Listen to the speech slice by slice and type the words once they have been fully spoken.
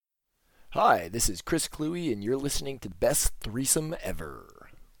Hi, this is Chris Cluey, and you're listening to Best Threesome Ever.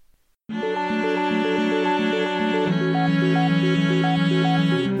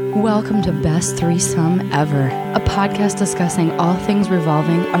 Welcome to Best Threesome Ever, a podcast discussing all things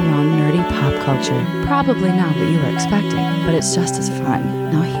revolving around nerdy pop culture. Probably not what you were expecting, but it's just as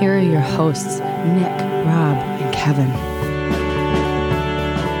fun. Now here are your hosts, Nick, Rob, and Kevin.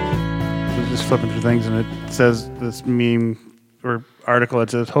 I was just flipping through things, and it says this meme or article. It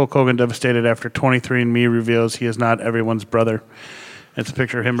says Hulk Hogan devastated after 23andMe reveals he is not everyone's brother. It's a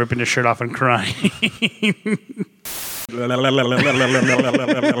picture of him ripping his shirt off and crying. This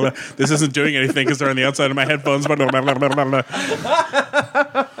isn't doing anything because they're on the outside of my headphones.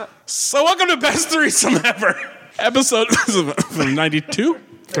 So welcome to Best Threesome Ever. Episode from 92?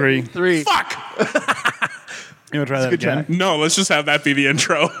 Three. Fuck! You want to try that again? No, let's just have that be the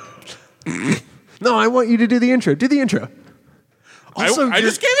intro. No, I want you to do the intro. Do the intro. Also, I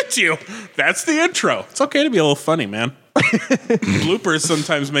just gave it to you. That's the intro. It's okay to be a little funny, man. Bloopers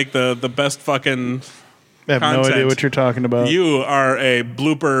sometimes make the best fucking I have content. no idea what you're talking about. You are a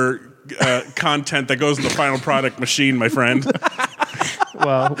blooper content that goes in the final product machine, my friend.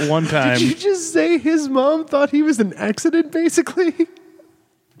 Well, one time. Did you just say his mom thought he was an accident, basically?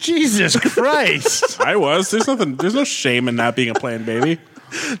 Jesus Christ. I was. There's no shame in not being a planned baby.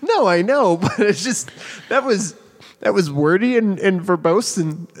 No, I know, but it's just that was wordy and verbose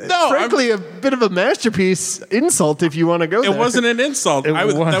and frankly a bit of a masterpiece insult if you want to go there. It wasn't an insult.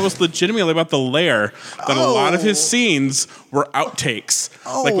 That was legitimately about the lair that a lot of his scenes were outtakes.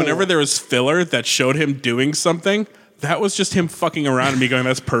 Like whenever there was filler that showed him doing something, that was just him fucking around and me going,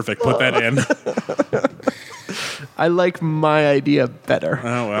 that's perfect, put that in. I like my idea better.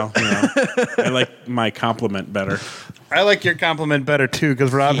 Oh, well, I like my compliment better. I like your compliment better, too,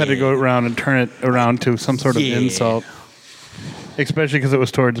 because Rob had to go around and turn it around to some sort of insult. Especially because it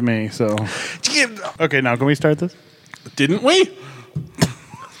was towards me, so. Okay, now can we start this? Didn't we?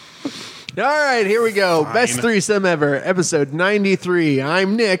 All right, here we go. Fine. Best Threesome Ever, episode 93.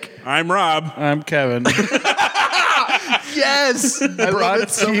 I'm Nick. I'm Rob. I'm Kevin. Yes! I love it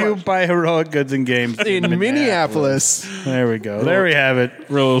so to you much. by Heroic Goods and Games In Minneapolis. There we go. There we have it.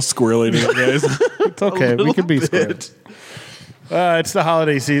 We're a little squirrely today, guys. It's okay. We can be squared. It's the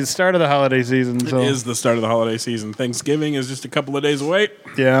holiday season, start of the holiday season. So. It is the start of the holiday season. Thanksgiving is just a couple of days away.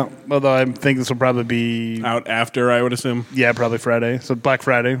 Yeah, although I think this will probably be Out after, I would assume. Yeah, probably Friday. So Black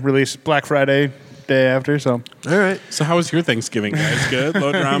Friday. Release Black Friday day after, so. All right. So how was your Thanksgiving, guys? Good?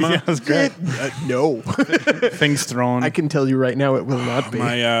 Low drama? Yeah, it was great. No. Things thrown. I can tell you right now it will not be.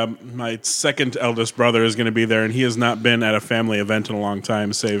 My second eldest brother is going to be there, and he has not been at a family event in a long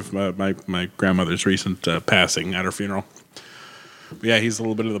time, save my grandmother's recent passing at her funeral. But yeah, he's a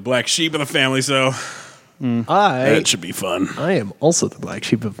little bit of the black sheep of the family, so that should be fun. I am also the black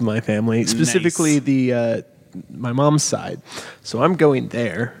sheep of my family, specifically the my mom's side. So I'm going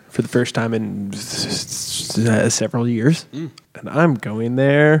there for the first time in several years, and I'm going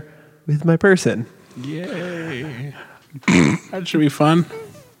there with my person. Yay. That should be fun.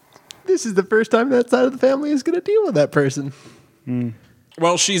 This is the first time that side of the family is going to deal with that person.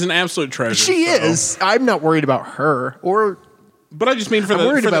 Well, she's an absolute treasure. She is. I'm not worried about her But I just mean for I'm the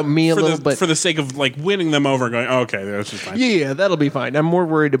worried for about the, me a for little the, bit. for the sake of like winning them over, and going, okay, that's just fine. Yeah, that'll be fine. I'm more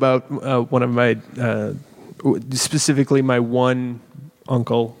worried about one of my, specifically my one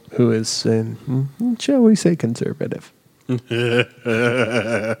uncle who is, shall we say, conservative. Yeah,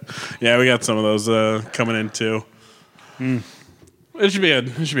 we got some of those coming in too. It should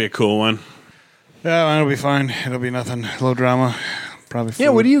be a cool one. Yeah, it'll be fine. It'll be nothing. Low drama. Probably food. Yeah,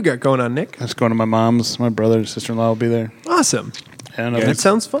 what do you got going on, Nick? That's going to my mom's. My brother and sister-in-law will be there. Awesome. And That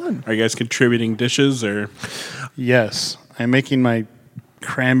sounds fun. Are you guys contributing dishes or? yes, I'm making my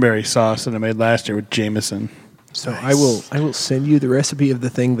cranberry sauce that I made last year with Jameson. So nice. I will send you the recipe of the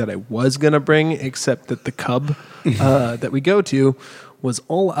thing that I was going to bring, except that the cub that we go to was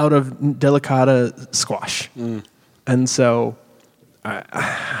all out of delicata squash. And so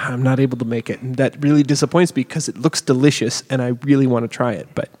I'm not able to make it. And that really disappoints me because it looks delicious and I really want to try it.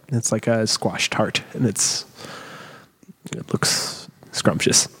 But it's like a squash tart and it looks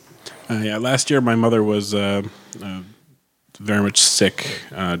scrumptious. Yeah, last year my mother was very much sick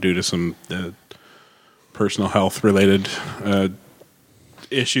due to some personal health related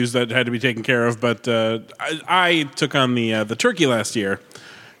issues that had to be taken care of. But I took on the turkey last year,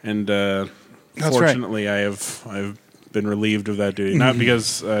 and fortunately I've been relieved of that duty. Not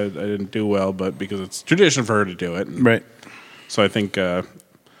because I didn't do well, but because it's tradition for her to do it. Right. So I think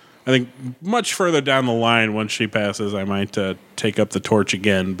much further down the line, once she passes, I might take up the torch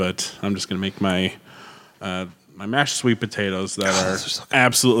again. But I'm just going to make my my mashed sweet potatoes that are so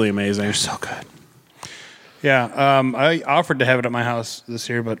absolutely amazing. They're so good. Yeah, I offered to have it at my house this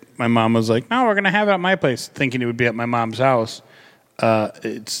year, but my mom was like, "No, we're going to have it at my place," thinking it would be at my mom's house.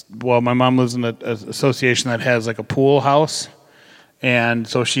 My mom lives in an association that has like a pool house, and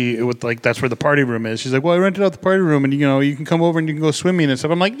so that's where the party room is. She's like, "Well, I rented out the party room, and you can come over and you can go swimming and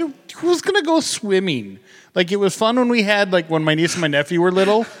stuff." I'm like, "Who's going to go swimming?" Like, it was fun when we had when my niece and my nephew were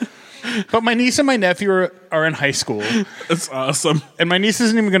little. But my niece and my nephew are in high school. That's awesome. And my niece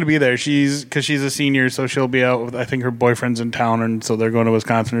isn't even going to be there. Because she's a senior, so she'll be out with, I think her boyfriend's in town, and so they're going to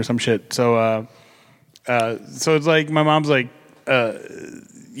Wisconsin or some shit. So it's like, my mom's like,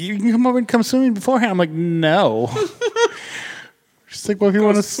 you can come over and come swimming beforehand. I'm like, no. She's like, well, if you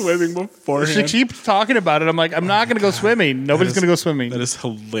want to swimming beforehand. She keeps talking about it. I'm like, I'm not going to go swimming. Nobody's going to go swimming. That is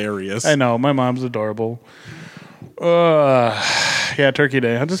hilarious. I know. My mom's adorable. Yeah, Turkey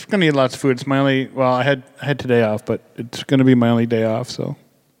Day. I'm just gonna eat lots of food. It's my only. Well, I had today off, but it's gonna be my only day off. So,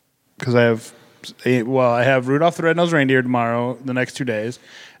 because I have Rudolph the Red-Nosed Reindeer tomorrow, the next 2 days,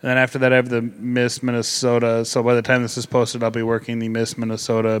 and then after that I have the Miss Minnesota. So by the time this is posted, I'll be working the Miss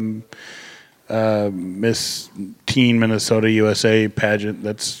Minnesota, Miss Teen Minnesota USA pageant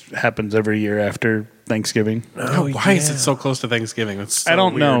that happens every year after Thanksgiving. Why is it so close to Thanksgiving? That's so I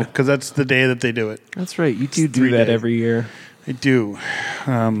don't know, weird. because that's the day that they do it. That's right. You do 3 that days. every year. I do.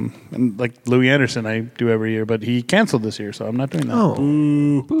 And like Louis Anderson, I do every year, but he canceled this year, so I'm not doing that. Oh.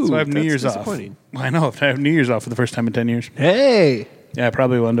 Boo. So I have New That's Year's off. disappointing. I know. I have New Year's off for the first time in 10 years. Hey. Yeah, I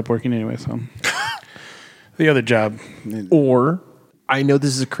probably will end up working anyway, so. The other job. Or, I know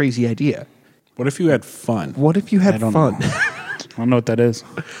this is a crazy idea. What if you had fun? What if you had don't fun? I don't know what that is.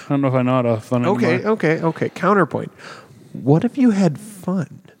 I don't know if I know how to have fun anymore. Okay. Counterpoint. What if you had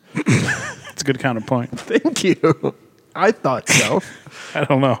fun? It's a good counterpoint. Thank you. I thought so. I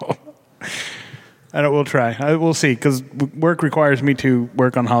don't know. We'll try. We'll see, because work requires me to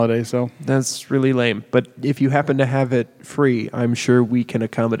work on holidays, so. That's really lame. But if you happen to have it free, I'm sure we can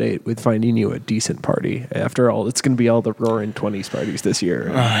accommodate with finding you a decent party. After all, it's going to be all the Roaring 20s parties this year.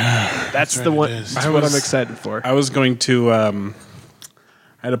 That's the one. That's what I'm excited for. I was going to. I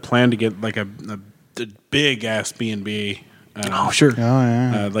had a plan to get like a big ass B&B. Sure. Oh,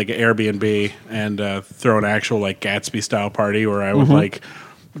 yeah. Like an Airbnb, and throw an actual like Gatsby style party where I would like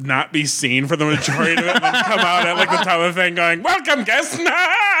not be seen for the majority of it, and then come out at like the top of the thing going, "Welcome, guests,"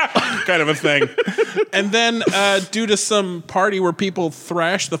 kind of a thing. And then due to some party where people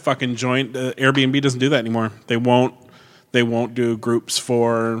thrash the fucking joint, Airbnb doesn't do that anymore. They won't do groups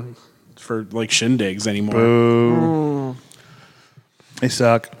for like shindigs anymore. Boo. They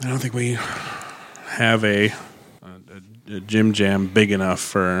suck. I don't think we have a gym jam big enough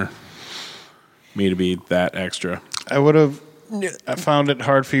for me to be that extra. I found it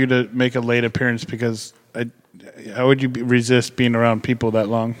hard for you to make a late appearance because how would you resist being around people that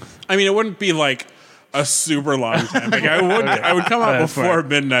long? I mean, it wouldn't be like a super long time. Like I would come out That's before smart.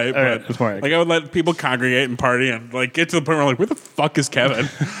 midnight, All right, but that's smart. like I would let people congregate and party and like get to the point where like, where the fuck is Kevin?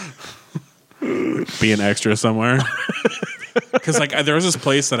 Be an extra somewhere. Because like there was this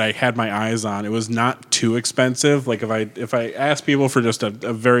place that I had my eyes on. It was not too expensive. Like if I asked people for just a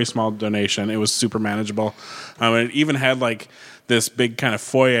very small donation, it was super manageable. And it even had like this big kind of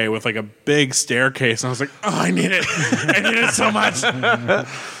foyer with like a big staircase. And I was like, oh, I need it. I need it so much.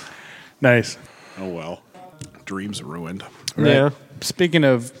 Nice. Oh well, dreams ruined. Right. Yeah. Speaking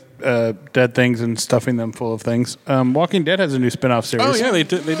of dead things and stuffing them full of things, Walking Dead has a new spin-off series. Oh yeah, they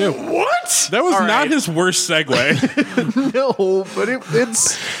do. What? That was not his worst segue. No, but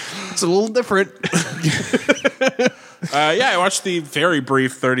it's a little different. Yeah, I watched the very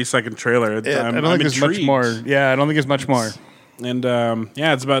brief 30-second trailer. I don't think there's much more. Yeah, I don't think there's much more. And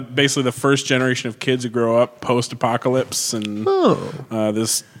yeah, it's about basically the first generation of kids who grow up post-apocalypse, and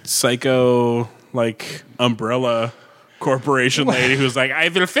this psycho like umbrella corporation lady who's like, "I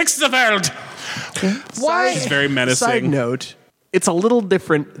will fix the world." Why? She's very menacing. Side note, it's a little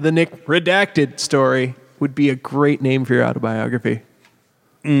different. The Nick Redacted story would be a great name for your autobiography.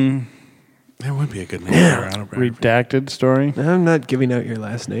 That would be a good name. Yeah. Redacted story. I'm not giving out your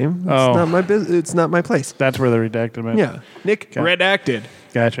last name. It's Oh. not my business. It's not my place. That's where the redacted meant. Yeah, Nick Redacted.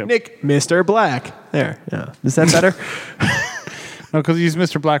 Gotcha. Nick Mr. Black. There. Yeah. Is that better? No, because you used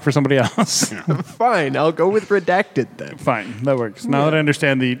Mr. Black for somebody else. Fine. I'll go with Redacted then. Fine, that works. Now that I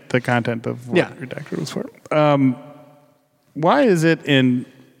understand the content of what redacted was for. Why is it in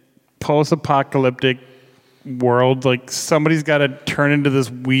post-apocalyptic world like somebody's got to turn into this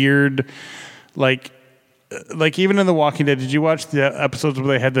weird, like like even in The Walking Dead, did you watch the episodes where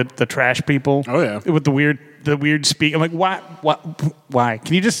they had the trash people? Oh, yeah. With the weird speak. I'm like, why?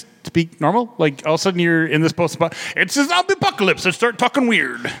 Can you just speak normal? Like all of a sudden you're in this post spot. It's a zombie apocalypse. Let's start talking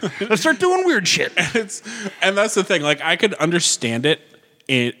weird. Let's start doing weird shit. And that's the thing. Like I could understand it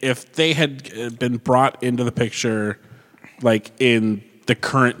if they had been brought into the picture, like in the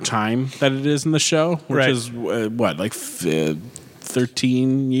current time that it is in the show, which is what, like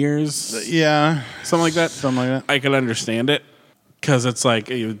 13 years? Yeah, something like that. Something like that. I could understand it because it's like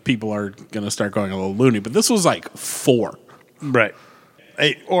people are going to start going a little loony. But this was like 4, right?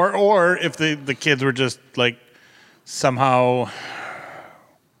 Or if the kids were just like somehow.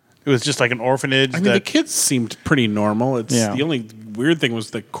 It was just like an orphanage. I mean, the kids seemed pretty normal. It's the only weird thing was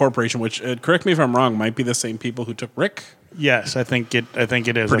the corporation, which correct me if I'm wrong, might be the same people who took Rick. Yes, I think it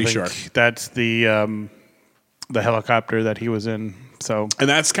is. Pretty sure that's the helicopter that he was in. So, and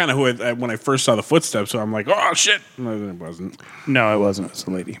that's kind of who when I first saw the footsteps. So I'm like, oh shit! No, it wasn't. No, it wasn't. It's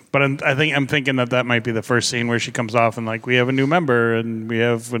a lady. But I'm thinking that might be the first scene where she comes off and like we have a new member and we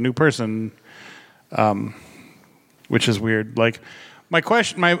have a new person, which is weird. Like. My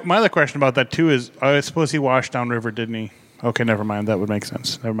other question about that too is, I suppose he washed downriver, didn't he? Okay, never mind. That would make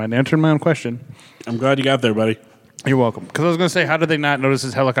sense. Never mind. Answering my own question. I'm glad you got there, buddy. You're welcome. Because I was going to say, how did they not notice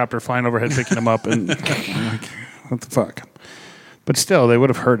his helicopter flying overhead, picking him up? And like, what the fuck? But still, they would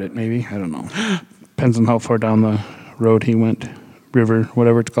have heard it. Maybe, I don't know. Depends on how far down the road he went, river,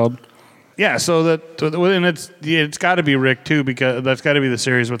 whatever it's called. Yeah. So and it's got to be Rick too, because that's got to be the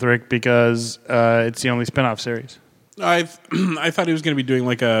series with Rick because it's the only spinoff series. I thought he was going to be doing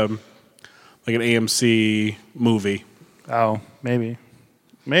like an AMC movie. Oh, maybe.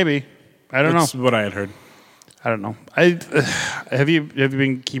 I don't know. That's what I had heard. I don't know. Have you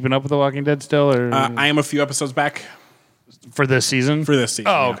been keeping up with The Walking Dead still, or I am a few episodes back for this season? For this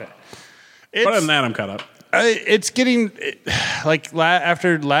season. Oh, okay. But other than that, I'm caught up. It's getting like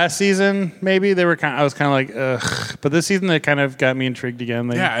after last season, maybe they were I was kind of like, ugh. But this season, they kind of got me intrigued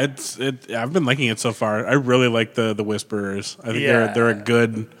again. I've been liking it so far. I really like the Whisperers. I think they're a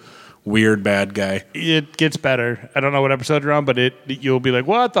good, weird bad guy. It gets better. I don't know what episode you're on, but you'll be like,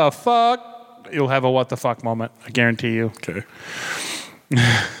 what the fuck? You'll have a what the fuck moment. I guarantee you. Okay.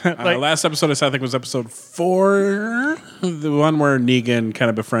 Last episode I think was episode 4, the one where Negan kind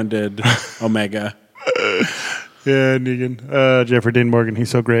of befriended Omega. Yeah, Negan. Jeffrey Dean Morgan. He's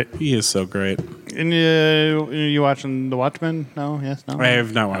so great. He is so great. And you watching The Watchmen? No? Yes? No? I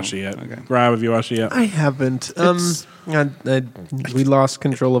have not watched it yet. Okay. Rob, have you watched it yet? I haven't. We lost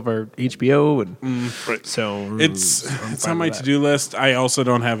control of our HBO, and so it's on my to-do list. I also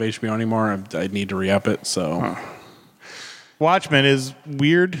don't have HBO anymore. I need to re-up it. So, Watchmen is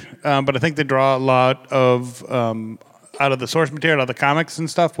weird, but I think they draw a lot of out of the source material, out of the comics and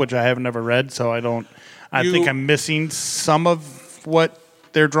stuff, which I have never read. So I think I'm missing some of what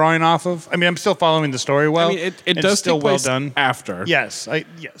they're drawing off of. I mean, I'm still following the story well. I mean, it does still take well place done after. Yes.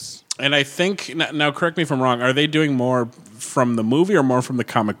 And I think now, correct me if I'm wrong. Are they doing more from the movie or more from the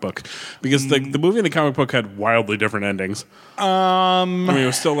comic book? Because the movie and the comic book had wildly different endings. I mean, it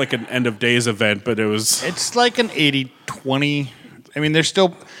was still like an end of days event, but it's like an 80-20. I mean, they're still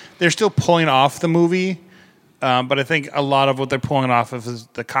pulling off the movie, but I think a lot of what they're pulling off of is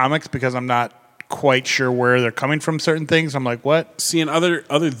the comics because I'm not quite sure where they're coming from certain things. I'm like, what? See, and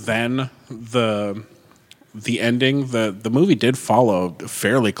other than the ending, the movie did follow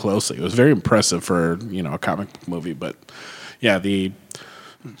fairly closely. It was very impressive for a comic book movie. But yeah, it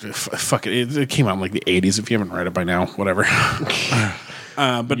came out in like the 80s. If you haven't read it by now, whatever.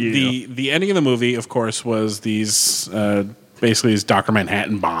 But the ending of the movie, of course, was these basically these Dr.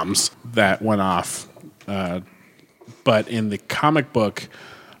 Manhattan bombs that went off. But in the comic book,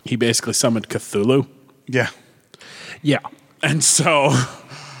 he basically summoned Cthulhu. Yeah. And so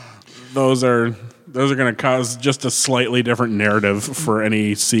those are going to cause just a slightly different narrative for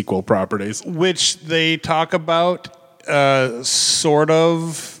any sequel properties. Which they talk about sort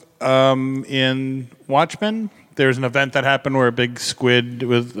of in Watchmen. There's an event that happened where a big squid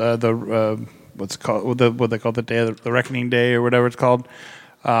with what's called what they call the Day of the Reckoning Day or whatever it's called,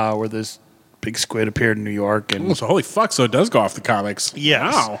 where this big squid appeared in New York. And so holy fuck! So it does go off the comics.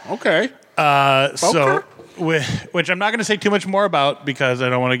 Yes. Wow. Okay. So, which I'm not going to say too much more about because I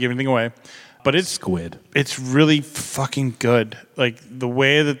don't want to give anything away. But it's squid. It's really fucking good. Like the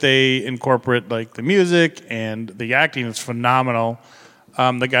way that they incorporate like the music and the acting is phenomenal.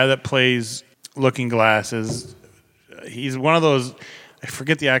 The guy that plays Looking Glass he's one of those. I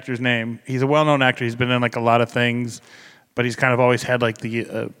forget the actor's name. He's a well-known actor. He's been in like a lot of things, but he's kind of always had like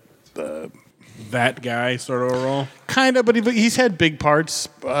the that guy sort of a role. Kind of, but he's had big parts,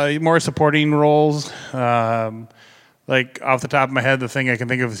 more supporting roles. Like off the top of my head, the thing I can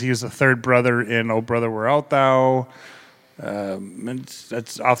think of is he was the third brother in "Oh Brother, Where Art Thou."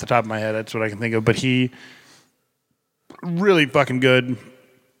 That's off the top of my head. That's what I can think of. But he really fucking good.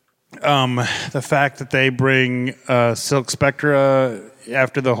 The fact that they bring Silk Spectra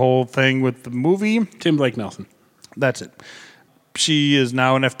after the whole thing with the movie, Tim Blake Nelson. That's it. She is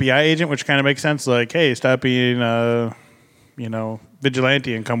now an FBI agent, which kind of makes sense. Like, hey, stop being,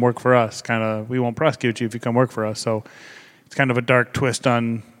 vigilante and come work for us. Kind of, we won't prosecute you if you come work for us. So it's kind of a dark twist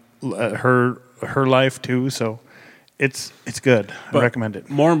on her life too. So it's good. I recommend it.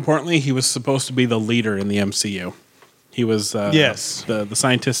 More importantly, he was supposed to be the leader in the MCU. He was the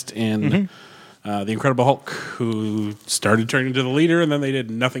scientist in The Incredible Hulk who started turning into the leader, and then they did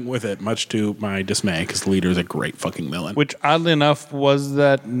nothing with it, much to my dismay, because the leader is a great fucking villain. Which, oddly enough, was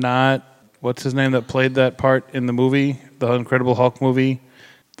that not, what's his name that played that part in the movie, the Incredible Hulk movie?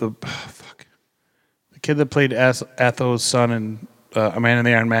 The kid that played Atho's son in A Man in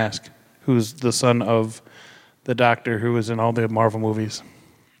the Iron Mask, who's the son of the doctor who was in all the Marvel movies.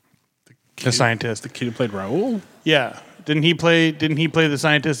 The scientist. The kid who played Raoul? Yeah. Didn't he play the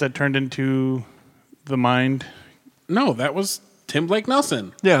scientist that turned into the mind? No, that was Tim Blake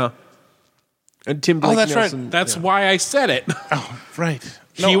Nelson. Yeah. And Tim Blake that's Nelson. right. That's why I said it. Oh, right.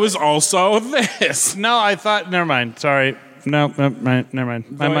 He was also this. No, I thought, never mind. Sorry. No, never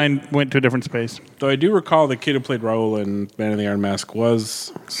mind. My mind went to a different space. Though I do recall the kid who played Raoul in Man in the Iron Mask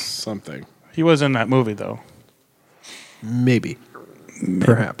was something. He was in that movie, though. Maybe.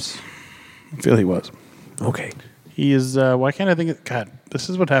 Perhaps. I feel he was. Okay. He is, why can't I think of, God, this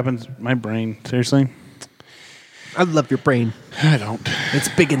is what happens, my brain, seriously. I love your brain. I don't. It's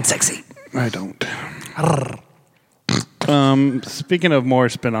big and sexy. I don't. Speaking of more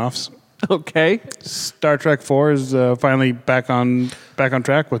spin-offs, Okay. Star Trek 4 is finally back on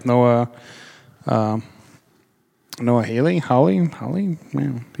track with Noah Hawley.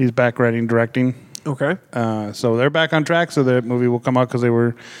 Yeah. He's back writing, directing. Okay. So they're back on track. So the movie will come out because they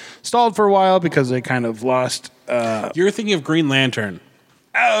were stalled for a while because they kind of lost. You're thinking of Green Lantern.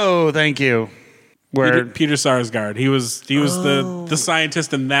 Oh, thank you. Where Peter Sarsgaard. He was the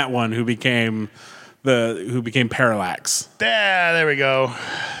scientist in that one who became Parallax. there we go.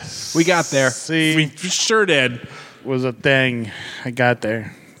 We got there. See, We sure did. was a thing. I got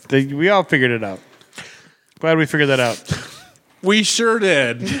there. We all figured it out. Glad we figured that out. We sure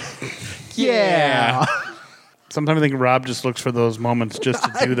did. Yeah. Sometimes I think Rob just looks for those moments just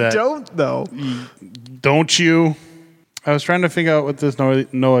to do that. Don't though. Don't you? I was trying to figure out what this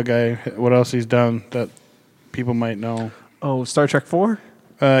Noah guy, what else he's done that people might know. Oh, Star Trek 4?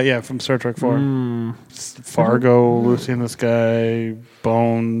 Yeah, from Star Trek 4. Fargo, Lucy and the Sky,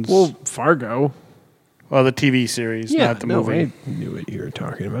 Bones. Well, Fargo. Well, the TV series, not the movie. I knew what you were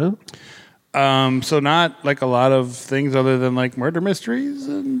talking about. So not like a lot of things other than like murder mysteries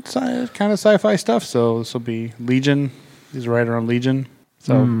and kind of sci-fi stuff. So this will be Legion. He's a writer on Legion.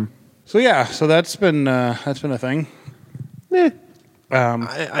 So yeah. So that's been a thing.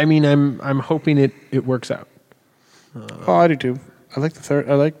 I mean, I'm hoping it works out. Oh, I do too. I like the third.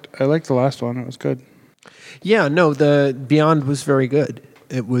 I liked the last one. It was good. Yeah, no, the Beyond was very good.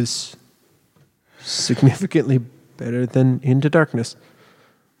 It was significantly better than Into Darkness,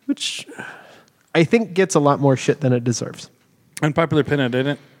 which I think gets a lot more shit than it deserves. Unpopular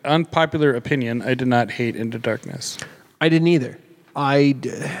opinion. I did not hate Into Darkness. I didn't either.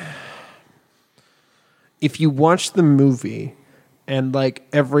 If you watch the movie and like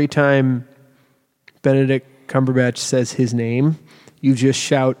every time Benedict Cumberbatch says his name, you just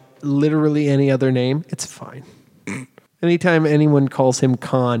shout literally any other name, it's fine. Anytime anyone calls him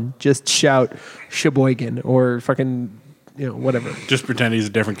Khan, just shout Sheboygan or fucking, whatever. Just pretend he's a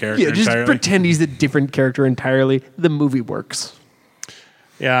different character Yeah, just entirely. pretend he's a different character entirely. The movie works.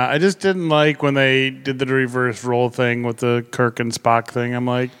 Yeah, I just didn't like when they did the reverse role thing with the Kirk and Spock thing. I'm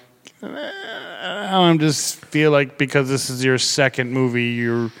like, I just feel like because this is your second movie,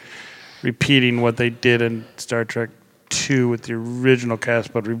 you're repeating what they did in Star Trek 2 with the original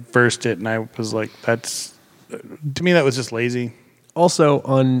cast, but reversed it. And I was like, to me, that was just lazy. Also,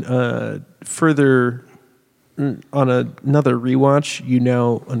 on another rewatch, you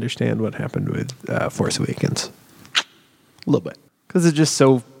now understand what happened with Force Awakens. A little bit. Because it just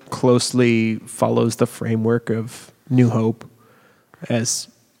so closely follows the framework of New Hope, as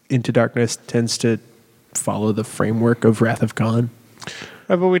Into Darkness tends to follow the framework of Wrath of Khan.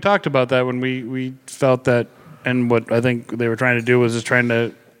 Right, but we talked about that when we felt that, and what I think they were trying to do was just trying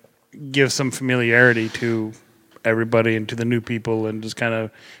to give some familiarity to everybody and to the new people and just kind of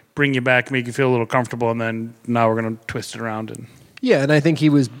bring you back, make you feel a little comfortable, and then now we're going to twist it around. And Yeah, and I think he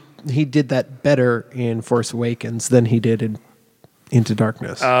did that better in Force Awakens than he did in Into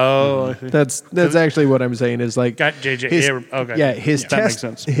Darkness. I see. That's actually what I'm saying is like Got J.J. Abrams. Okay. Yeah, his that makes test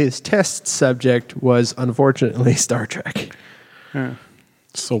sense. his test subject was unfortunately Star Trek.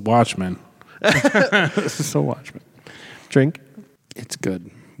 So Watchmen. So Watchmen. Drink. It's good.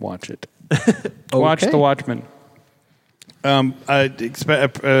 Watch it. Watch The Watchmen. I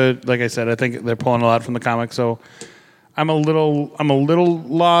expect, like I said, I think they're pulling a lot from the comic, so I'm a little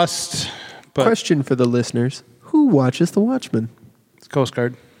lost. But Question for the listeners: who watches The Watchmen? it's Coast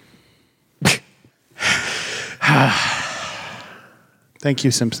Guard. Thank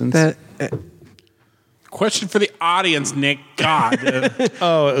you, Simpsons. Question for the audience, Nick. God.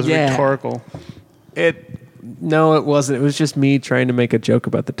 Oh, it was Yeah. rhetorical. No, it wasn't. It was just me trying to make a joke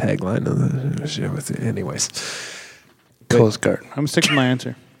about the tagline of the show. Anyways, Coast Guard. I'm sticking to my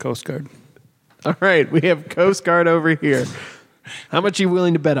answer. Coast Guard. all right, we have Coast Guard over here. How much are you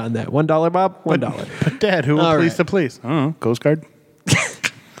willing to bet on that? $1, Bob? $1. But Dad, who will All police right. the police? I don't know. Coast Guard.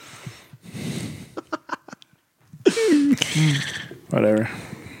 Whatever.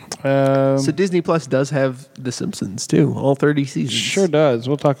 So Disney Plus does have The Simpsons too, all 30 seasons. Sure does.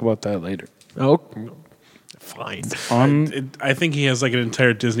 We'll talk about that later. Oh, fine. I think he has like an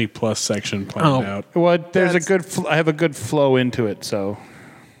entire Disney Plus section planned out. Well, there's That's- I have a good flow into it, so.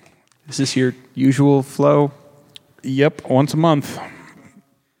 Is this your usual flow? Yep, once a month.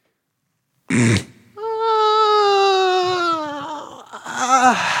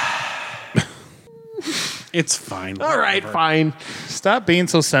 It's fine. All right, fine. Stop being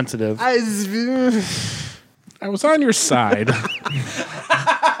so sensitive. I was on your side.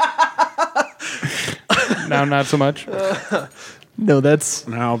 Now, not so much. No, that's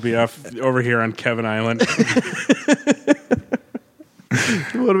And I'll be over here on Kevin Island.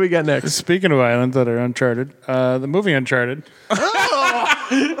 what do we got next? Speaking of islands that are uncharted, the movie Uncharted.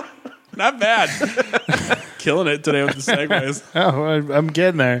 Not bad. Killing it today with the segues. Oh, I'm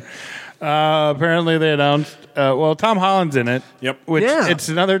getting there. Apparently, they announced. Tom Holland's in it. Yep. Which Yeah. it's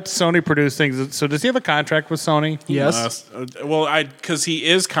another Sony produced thing. So does he have a contract with Sony? Yes. Because he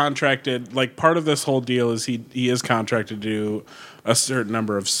is contracted. Like part of this whole deal is he is contracted to do a certain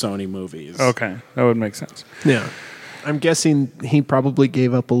number of Sony movies. Okay, that would make sense. Yeah. I'm guessing he probably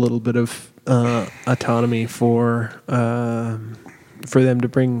gave up a little bit of autonomy for them to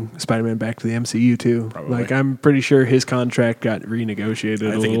bring Spider-Man back to the MCU too. Probably. Like I'm pretty sure his contract got renegotiated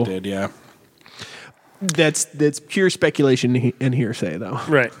I a think little. it did. Yeah. That's pure speculation and hearsay though.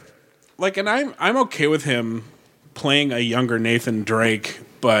 Right. Like, and I'm okay with him playing a younger Nathan Drake,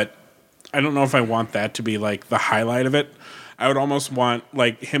 but I don't know if I want that to be like the highlight of it. I would almost want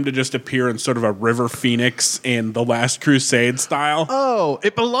like him to just appear in sort of a River Phoenix in the Last Crusade style. Oh,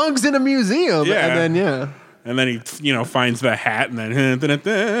 it belongs in a museum. Yeah. And then And then he, finds the hat, and then, it'll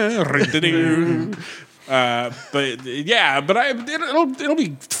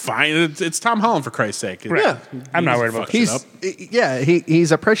be fine. It's Tom Holland, for Christ's sake. Yeah. I'm not worried about Fucks it up.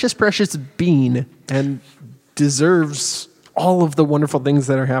 he's a precious bean and deserves all of the wonderful things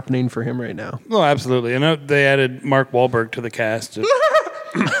that are happening for him right now. Well, absolutely. And they added Mark Wahlberg to the cast to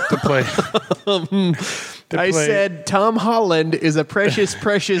play. I said Tom Holland is a precious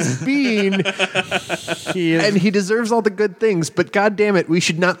bean, He is, and he deserves all the good things. But God damn it, we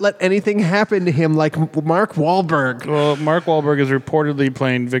should not let anything happen to him like Mark Wahlberg. well, Mark Wahlberg is reportedly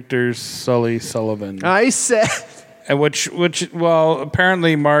playing Victor Sully Sullivan. I said, And which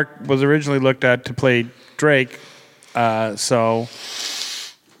apparently Mark was originally looked at to play Drake.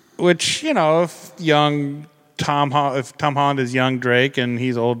 If young if Tom Holland is young Drake and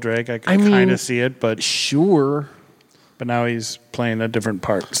he's old Drake, I can kind of see it, but sure, now he's playing a different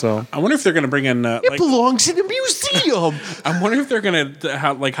part. So I wonder if they're going to bring in. it belongs in a museum. I'm wondering if they're going to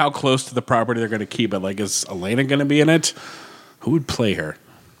how close to the property they're going to keep it. Like, is Elena going to be in it? Who would play her?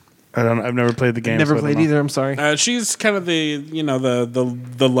 I don't know. I've never played the game. Never so I don't played know. either. I'm sorry. She's kind of the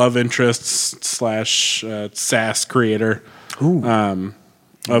the love interest / sass creator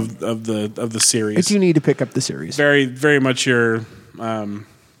of the series. I do need to pick up the series. Very, very much your not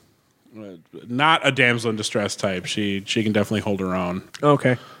a damsel in distress type. She can definitely hold her own.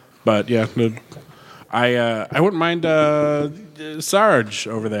 Okay. But yeah, I wouldn't mind Sarge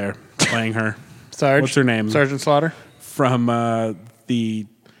over there playing her. Sarge. What's her name? Sergeant Slaughter. From the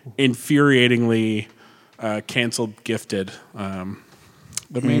infuriatingly canceled Gifted.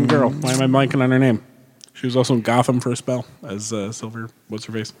 The main girl. Why am I blanking on her name? She was also in Gotham for a spell as Silver. What's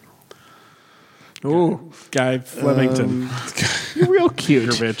her face? Ooh, Guy Flemington. you're real cute.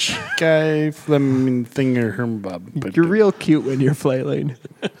 Bitch. Guy Fleming Finger Hermbob. You're real cute when you're flailing.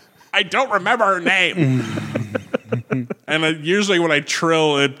 I don't remember her name. And usually when I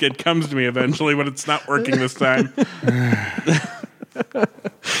trill, it comes to me eventually, but it's not working this time.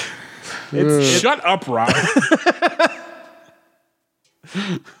 Shut up, Rob.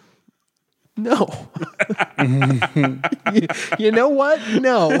 No. You know what?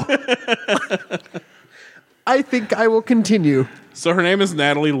 No. I think I will continue. So her name is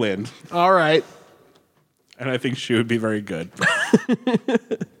Natalie Lind, All right. and I think she would be very good.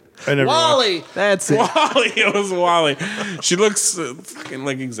 I never Wally. That's it. Wally, it was Wally. She looks fucking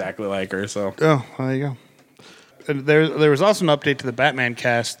like exactly like her. So Oh, well, there you go. And there was also an update to the Batman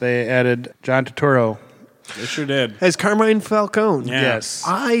cast. They added John Turturro. they sure did. As Carmine Falcone. Yeah. Yes.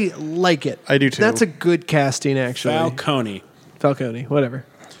 I like it. I do too. That's a good casting, actually. Falcone. Falcone, whatever.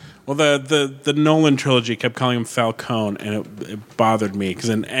 Well, the Nolan trilogy kept calling him Falcone, and it bothered me because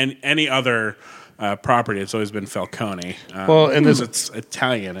in any other property, it's always been Falcone. Well, and this- it's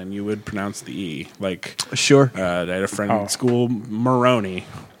Italian, and you would pronounce the E. Like, Sure. I had a friend in school, Moroni.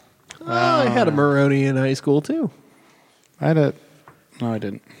 I had a Maroney in high school, too. I had a. No, I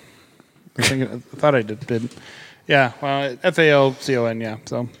didn't. I thought I didn't. Yeah, well, Falcon, yeah.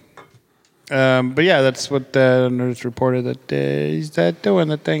 So, but yeah, that's what Nerds reported that he's doing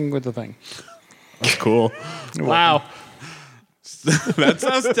the thing with the thing. That's cool. Wow. That's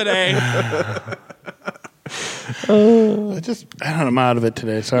us today. I don't know, I'm out of it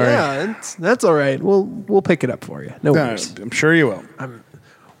today. Sorry. Yeah, that's all right. We'll pick it up for you. No worries. I'm sure you will.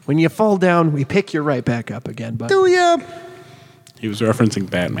 When you fall down, we pick you right back up again, bud. Do ya? He was referencing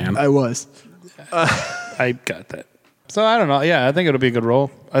Batman. I was. I got that. So I don't know. Yeah, I think it'll be a good role.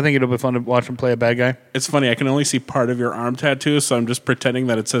 I think it'll be fun to watch him play a bad guy. It's funny. I can only see part of your arm tattoo, so I'm just pretending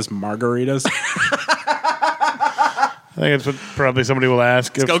that it says margaritas. I think it's what probably somebody will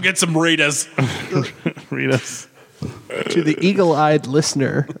ask. Let's go get some Ritas. Read us. To the eagle-eyed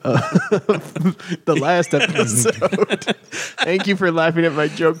listener of the last episode, thank you for laughing at my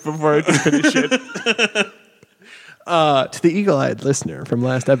joke before I could finish it. To the eagle-eyed listener from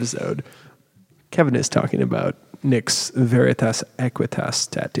last episode, Kevin is talking about Nick's Veritas Equitas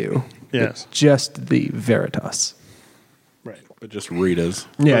tattoo. Yes. Just the Veritas. Right. But just Ritas.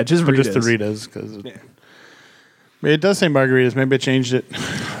 Yeah, just But Ritas. just the Ritas. Because it does say margaritas. Maybe I changed it.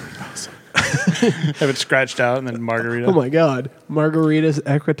 Have it scratched out and then margarita. Oh my God. Margaritas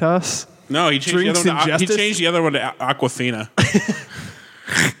Equitas? No, he changed, Drinks the other, one to, he Injustice? changed the other one to Aquafina.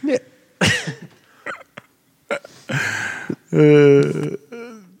 Yeah.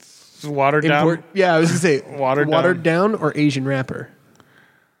 Watered down. Yeah, I was going to say Watered down or Asian wrapper?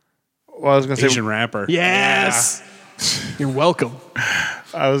 Well, I was going to say. Asian rapper. Yes. You're welcome.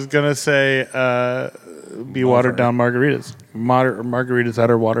 I was going to say be watered down margaritas. Margaritas that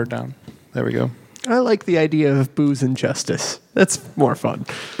are watered down. There we go. I like the idea of booze and justice. That's more fun.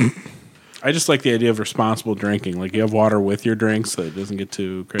 I just like the idea of responsible drinking. Like you have water with your drink so it doesn't get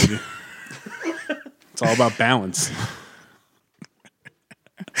too crazy. It's all about balance.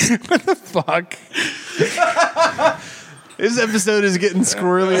 Fuck. This episode is getting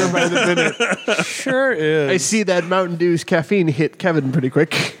squirrelier by the minute. Sure is. I see that Mountain Dew's caffeine hit Kevin pretty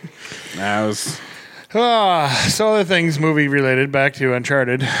quick. That was So other things movie related. Back to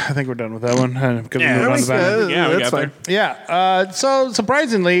Uncharted. I think we're done with that one. Because we moved on to Batman. Yeah, we that's got fine. Yeah. So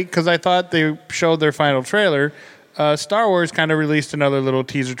surprisingly, because I thought they showed their final trailer, Star Wars kind of released another little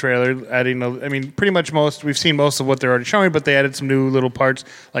teaser trailer, adding. Pretty much we've seen most of what they're already showing, but they added some new little parts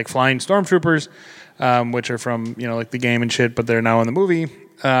like flying stormtroopers, which are from like the game and shit, but they're now in the movie.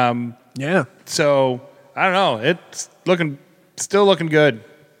 Yeah. So I don't know. It's still looking good.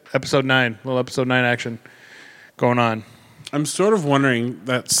 Episode 9, little Episode 9 action going on. I'm sort of wondering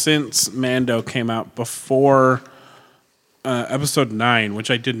that since Mando came out before Episode 9,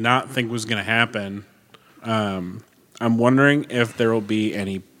 which I did not think was going to happen, I'm wondering if there will be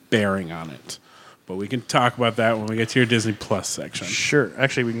any bearing on it. But we can talk about that when we get to your Disney Plus section. Sure.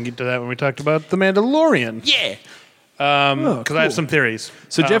 Actually, we can get to that when we talked about The Mandalorian. Yeah. Because I have some theories.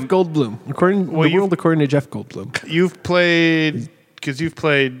 So Jeff Goldblum, according to Jeff Goldblum.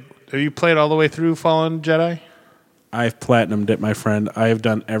 Have you played all the way through Fallen Jedi? I've platinumed it, my friend. I have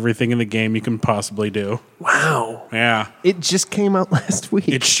done everything in the game you can possibly do. Wow. Yeah. It just came out last week.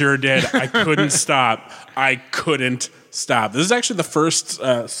 It sure did. I couldn't stop. I couldn't stop. This is actually the first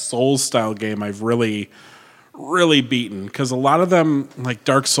Souls-style game I've really beaten. Because a lot of them, like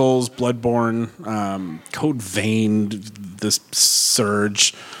Dark Souls, Bloodborne, Code Vein, this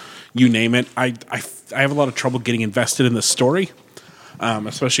Surge, you name it, I have a lot of trouble getting invested in the story.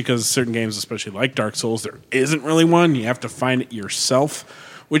 especially because certain games, especially like Dark Souls, there isn't really one. You have to find it yourself,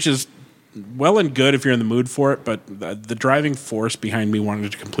 which is well and good if you're in the mood for it, but the driving force behind me wanting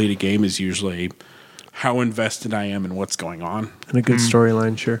to complete a game is usually how invested I am in what's going on. And a good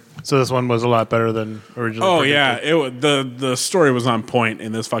storyline, sure. So this one was a lot better than originally. Oh predicted. yeah, the story was on point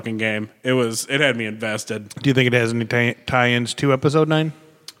in this fucking game. It had me invested. Do you think it has any tie-ins to Episode 9?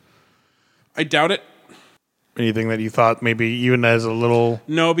 I doubt it. Anything that you thought maybe even as a little...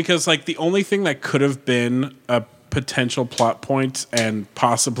 No, because like the only thing that could have been a potential plot point and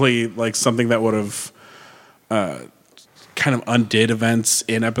possibly like something that would have kind of undid events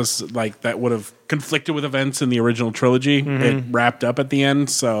in episode, like that would have conflicted with events in the original trilogy. It wrapped up at the end,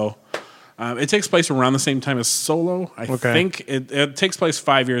 so it takes place around the same time as Solo. I think it takes place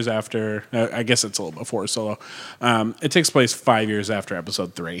 5 years after. I guess it's a little before Solo. It takes place 5 years after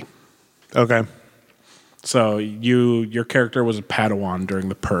Episode 3. Okay. So your character was a Padawan during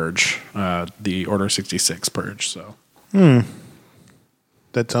the Purge, the Order 66 Purge. So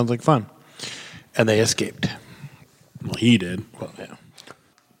That sounds like fun. And they escaped. well, he did. Well, yeah.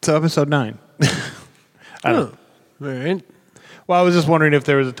 So Episode 9. I don't know. All right. Well, I was just wondering if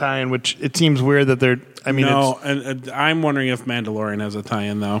there was a tie-in, which it seems weird that they're... I mean, No, and I'm wondering if Mandalorian has a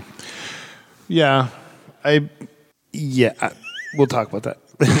tie-in though. yeah. We'll talk about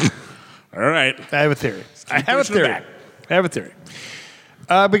that. All right. I have a theory. pushing it back. I have a theory.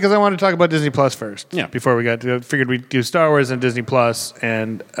 Because I want to talk about Disney Plus first. Yeah. Before we got to... I figured we'd do Star Wars and Disney Plus,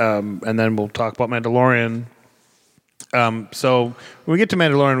 and then we'll talk about Mandalorian. So when we get to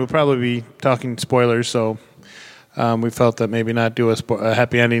Mandalorian, we'll probably be talking spoilers, so we felt that maybe not do a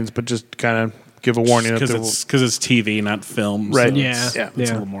happy endings, but just kind of give a warning. Because it's TV, not film. Right. So Yeah. It's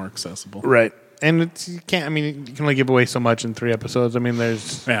a little more accessible. Right. And you can only give away so much in 3 episodes. I mean,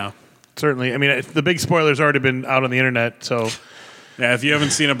 there's Yeah. certainly... I mean, the big spoiler's already been out on the internet, so... Yeah, if you haven't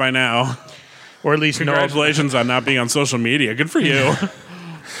seen it by now, Or at least know... congratulations on not being on social media. Good for you.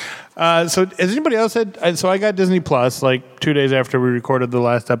 So has anybody else had... So I got Disney Plus like 2 days after we recorded the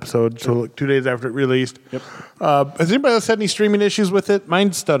last episode, so like 2 days after it released. Yep. Has anybody else had any streaming issues with it?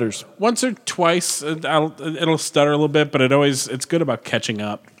 Mine stutters. Once or twice, it'll stutter a little bit, but it's good about catching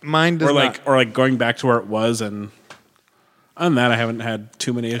up. Mine does not. Or going back to where it was, and other than that, I haven't had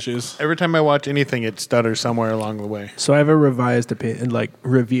too many issues. Every time I watch anything, it stutters somewhere along the way. So I have a revised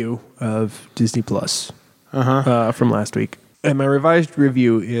review of Disney Plus from last week. And my revised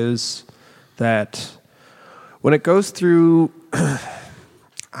review is that when it goes through,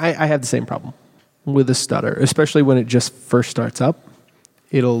 I have the same problem with the stutter, especially when it just first starts up.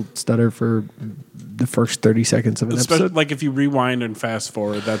 It'll stutter for the first 30 seconds of an Especially episode. like if you rewind and fast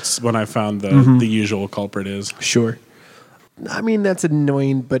forward, that's when I found the usual culprit is. Sure. I mean, that's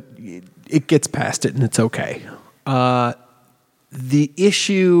annoying, but it gets past it and it's okay. The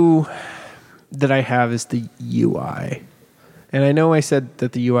issue that I have is the UI. And I know I said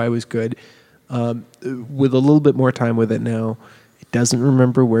that the UI was good. With a little bit more time with it now, it doesn't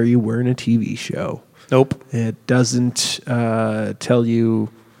remember where you were in a TV show. Nope. It doesn't tell you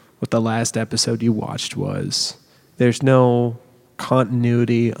what the last episode you watched was. There's no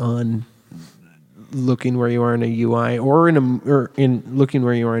continuity on looking where you are in a UI or in looking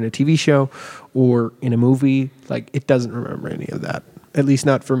where you are in a TV show or in a movie. Like, it doesn't remember any of that, at least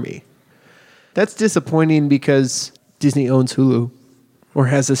not for me. That's disappointing because Disney owns Hulu or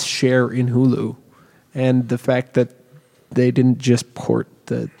has a share in Hulu. And the fact that they didn't just port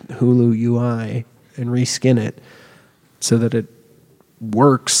the Hulu UI and reskin it so that it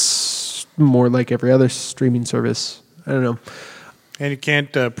works more like every other streaming service. I don't know. And you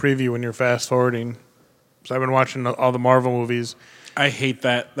can't preview when you're fast forwarding. So I've been watching all the Marvel movies. I hate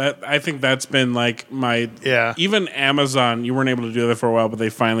that. I think that's been like my... Yeah. Even Amazon, you weren't able to do that for a while, but they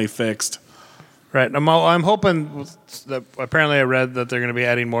finally fixed. Right. I'm hoping that... Apparently I read that they're going to be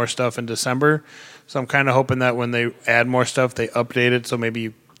adding more stuff in December. So I'm kind of hoping that when they add more stuff, they update it so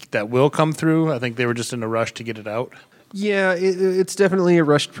maybe that will come through. I think they were just in a rush to get it out. Yeah, it's definitely a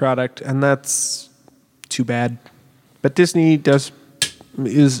rushed product, and that's too bad. But Disney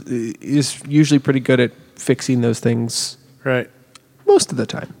is usually pretty good at fixing those things Right. most of the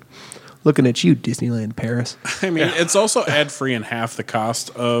time. Looking at you, Disneyland Paris. I mean, it's also ad-free and half the cost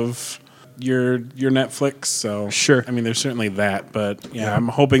of your Netflix. So Sure. I mean, there's certainly that, but yeah, I'm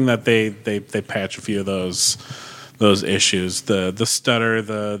hoping that they patch a few of those issues. The stutter,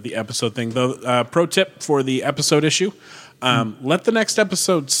 the episode thing. The pro tip for the episode issue: let the next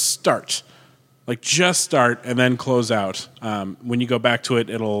episode start, like just start and then close out. When you go back to it,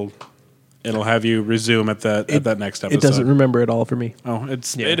 it'll have you resume at that next episode. It doesn't remember it all for me. Oh,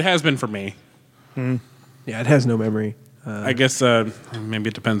 it has been for me. Yeah, it has no memory. I guess maybe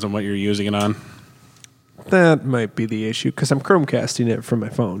it depends on what you're using it on. That might be the issue because I'm Chromecasting it from my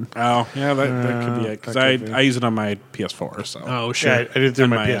phone. Oh, yeah, that could be it. Because I use it on my PS4. So. Oh, sure. Yeah, I did through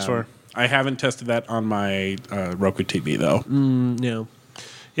And my PS4. I haven't tested that on my Roku TV, though. No.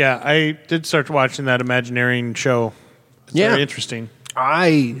 Yeah, I did start watching that Imagineering show. It's very interesting.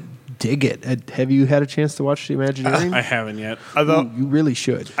 I dig it. Have you had a chance to watch the Imagineering? I haven't yet. Although You really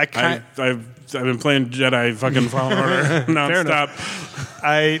should. I've Been playing Jedi fucking Fallen Order nonstop.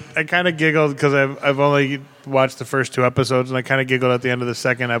 I kind of giggled because I've only watched the first 2 episodes, and I kind of giggled at the end of the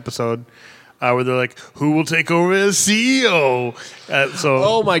second episode where they're like, "Who will take over as CEO?"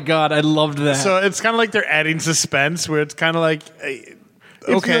 Oh my god, I loved that. So it's kind of like they're adding suspense, where it's kind of like,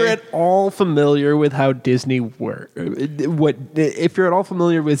 If you're at all familiar with how Disney works, if you're at all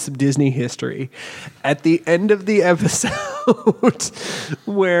familiar with some Disney history, at the end of the episode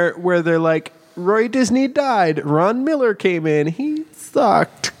where they're like, Roy Disney died, Ron Miller came in, he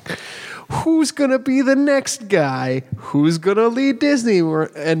sucked. Who's gonna be the next guy? Who's gonna lead Disney?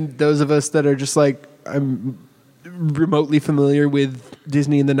 And those of us that are just like, I'm remotely familiar with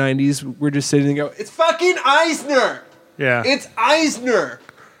Disney in the 90s, we're just sitting and go, it's fucking Eisner. Yeah. It's Eisner.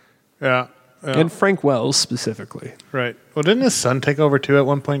 Yeah. And Frank Wells specifically. Right. Well, didn't his son take over too at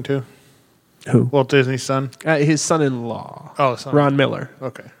one point too? Who? Walt Disney's son. His son-in-law. Oh, son. Ron Miller.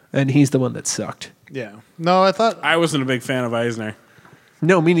 Okay. And he's the one that sucked. Yeah. No, I thought. I wasn't a big fan of Eisner.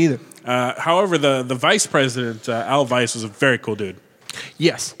 No, me neither. However, the vice president, Al Weiss, was a very cool dude.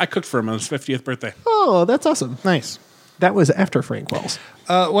 Yes. I cooked for him on his 50th birthday. Oh, that's awesome. Nice. That was after Frank Wells.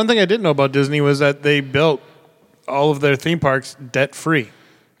 One thing I didn't know about Disney was that they built all of their theme parks debt free.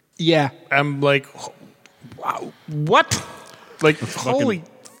 Yeah. I'm like, wow, what? Like, holy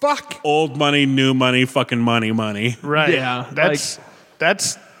fuck! Old money, new money, fucking money. Right? Yeah,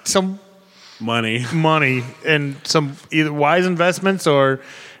 That's some Money. and some either wise investments or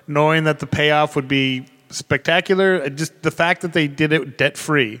knowing that the payoff would be spectacular. Just the fact that they did it debt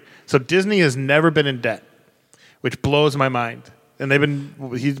free. So Disney has never been in debt, which blows my mind. And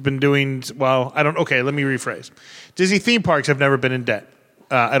he's been doing, well, okay, let me rephrase. Disney theme parks have never been in debt.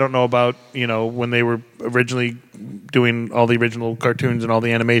 I don't know about, when they were originally doing all the original cartoons and all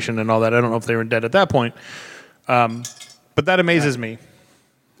the animation and all that. I don't know if they were in debt at that point. But that amazes me.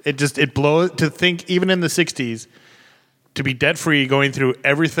 It blows to think, even in the 60s, to be debt-free, going through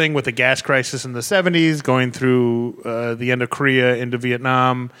everything with the gas crisis in the 70s, going through the end of Korea into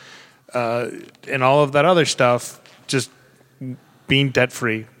Vietnam, and all of that other stuff, just being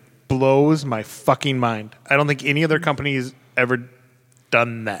debt-free blows my fucking mind. I don't think any other company has ever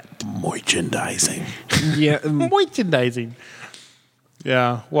done that. Merchandising. Yeah. Merchandising.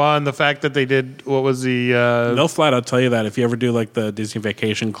 Yeah. Well, and the fact that they did, what was the... They'll flat out tell you that if you ever do like the Disney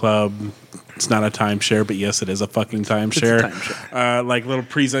Vacation Club, it's not a timeshare, but yes, it is a fucking timeshare. It's a timeshare. Like little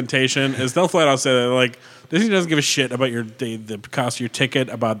presentation is they'll flat out say that like Disney doesn't give a shit about the cost of your ticket,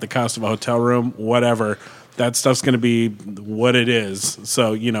 about the cost of a hotel room, whatever. That stuff's going to be what it is.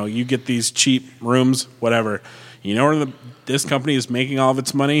 So, you get these cheap rooms, whatever. You know where this company is making all of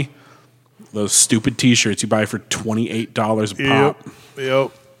its money? Those stupid T-shirts you buy for $28 a pop.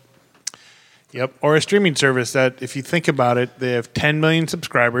 Yep. Or a streaming service that, if you think about it, they have 10 million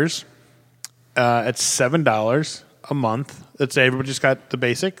subscribers at $7 a month. Let's say everybody just got the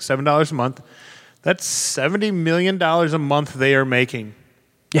basic, $7 a month. That's $70 million a month they are making.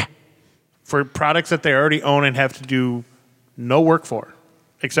 Yeah. For products that they already own and have to do no work for,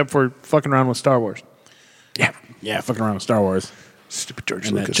 except for fucking around with Star Wars. Yeah, fucking around with Star Wars. Stupid George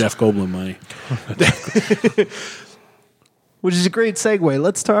And Lucas. that Jeff Goldblum money. Which is a great segue.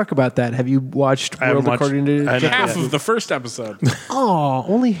 Let's talk about that. Have you watched I haven't World According to watched- Jeff? Half of the first episode. Oh,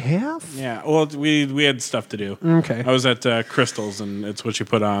 only half? Yeah, well, we had stuff to do. Okay. I was at Crystal's, and it's what you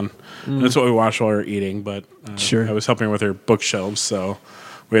put on. And it's what we watched while we were eating, but Sure. I was helping her with her bookshelves, so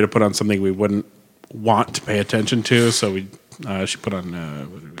we had to put on something we wouldn't want to pay attention to, so she put on,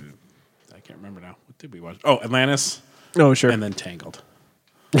 I can't remember now. What did we watch? Oh, Atlantis. Oh, sure. And then Tangled.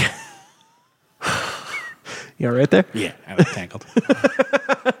 You all right there? Yeah, I was Tangled.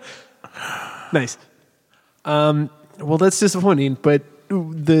 Nice. Well, that's disappointing, but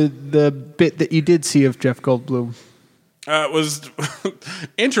the bit that you did see of Jeff Goldblum. It was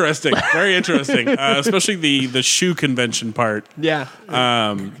interesting, very interesting, especially the shoe convention part. Yeah.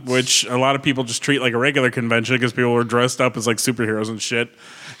 Which a lot of people just treat like a regular convention because people were dressed up as like superheroes and shit.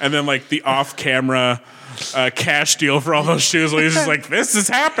 And then like the off-camera cash deal for all those shoes. Where he's just like, this is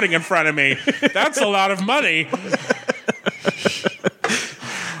happening in front of me. That's a lot of money.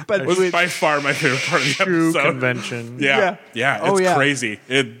 But was by far my favorite part of the True episode. convention. Yeah. Oh, It's yeah. crazy.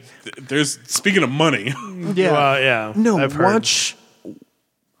 There's speaking of money. yeah. Well, yeah. No, I've heard.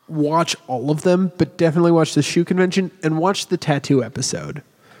 watch all of them, but definitely watch the shoe convention and watch the tattoo episode.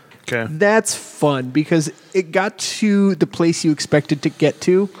 Okay. That's fun because it got to the place you expected to get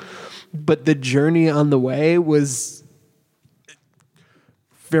to, but the journey on the way was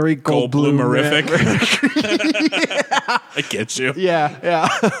very Goldblum Goldblumerific. I get you. Yeah.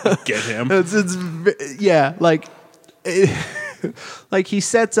 Get him. Yeah, like like he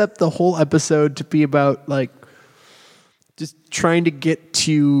sets up the whole episode to be about like just trying to get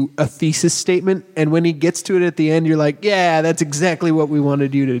to a thesis statement, and when he gets to it at the end, you're like, yeah, that's exactly what we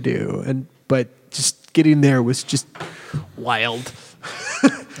wanted you to do. But just getting there was just wild.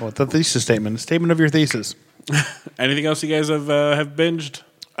 What the thesis statement? Statement of your thesis. Anything else you guys have binged?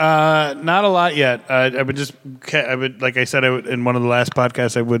 Not a lot yet. I would, like I said, in one of the last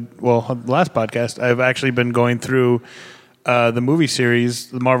podcasts, last podcast, I've actually been going through the movie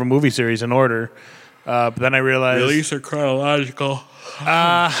series, the Marvel movie series, in order. But then I realized Release or chronological?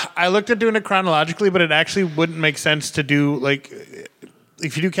 I looked at doing it chronologically, but it actually wouldn't make sense to do like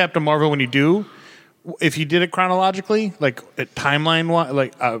if you do Captain Marvel if you did it chronologically, like timeline,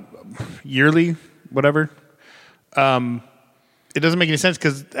 like yearly, whatever. It doesn't make any sense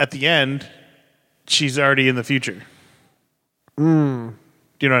because at the end, she's already in the future. Do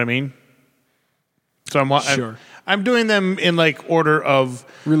you know what I mean? So I'm doing them in like order of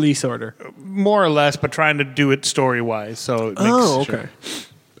Release order. more or less, but trying to do it story wise. So it makes Okay.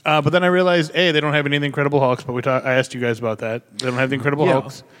 But then I realized, they don't have any of the Incredible Hulks. But I asked you guys about that. They don't have the Incredible Yeah.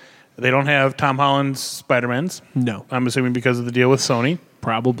 Hulks. They don't have Tom Holland's Spider-Mans. No. I'm assuming because of the deal with Sony.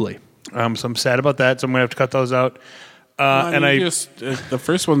 Probably. So I'm sad about that. So I'm gonna have to cut those out. The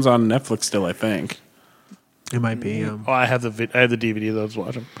first one's on Netflix still, I think. It might be. I have the DVD of those.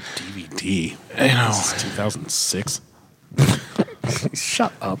 Watch them. DVD. I know. This is 2006.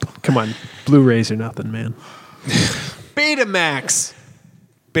 Shut up. Come on. Blu-rays or nothing, man. Betamax.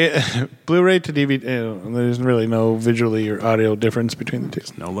 Blu-ray to DVD. There's really no visually or audio difference between the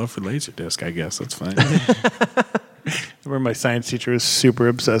two. No love for Laserdisc, I guess. That's fine. Where my science teacher was super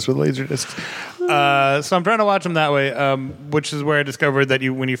obsessed with Laserdiscs. So I'm trying to watch them that way, which is where I discovered that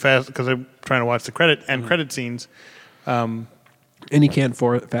when you fast, because I'm trying to watch the credit scenes. And you can't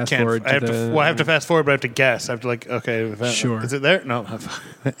fast forward. I have to fast forward, but I have to guess. I have to Sure. Is it there? No.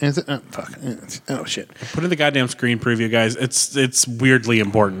 Is it? Oh, fuck. Oh shit. Put in the goddamn screen preview, guys. It's weirdly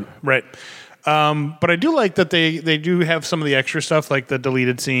important. Right. But I do like that they do have some of the extra stuff, like the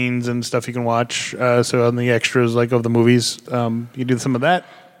deleted scenes and stuff you can watch. So on the extras, like of the movies, you do some of that.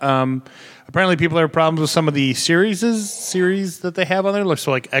 Apparently, people have problems with some of the series that they have on there. So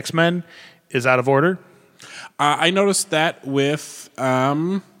like X-Men is out of order. I noticed that with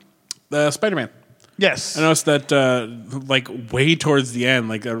the Spider-Man. Yes. I noticed that like way towards the end,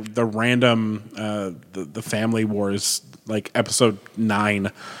 like the random the Family Wars, like episode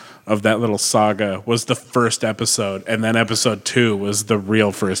 9 of that little saga was the first episode, and then episode 2 was the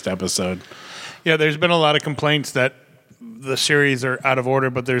real first episode. Yeah, there's been a lot of complaints that the series are out of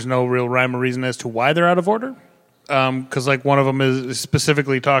order, but there's no real rhyme or reason as to why they're out of order. Because like one of them is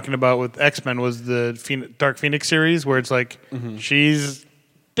specifically talking about with X-Men was the Dark Phoenix series, where it's like she's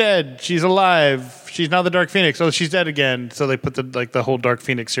dead, she's alive, she's now the Dark Phoenix. Oh, she's dead again. So they put the whole Dark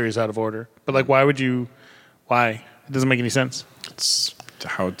Phoenix series out of order. But like, why? It doesn't make any sense. It's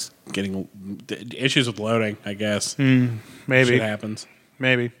how it's getting issues with loading, I guess. Maybe Shit happens.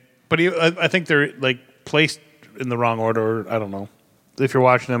 Maybe, but I think they're like placed in the wrong order. I don't know if you're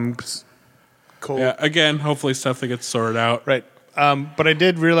watching them. Cool. Yeah, again, hopefully stuff that gets sorted out. Right. But I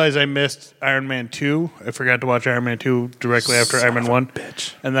did realize I missed Iron Man 2. I forgot to watch Iron Man 2 directly after Iron Man 1.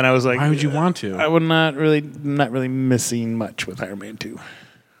 Bitch. And then I was like, Why would you want to? I would not really missing much with Iron Man 2.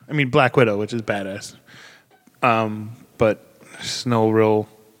 I mean, Black Widow, which is badass. But there's no real...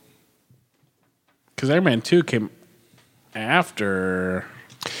 Because Iron Man 2 came after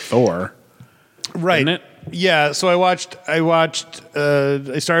Thor. Right. Didn't it? Yeah, so I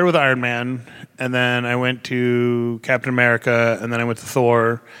started with Iron Man, and then I went to Captain America, and then I went to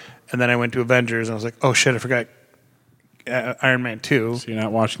Thor, and then I went to Avengers, and I was like, oh shit, I forgot Iron Man 2. So you're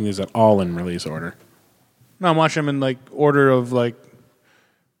not watching these at all in release order? No, I'm watching them in like order of like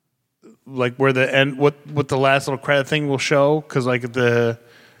where the end, what the last little credit thing will show, because like at the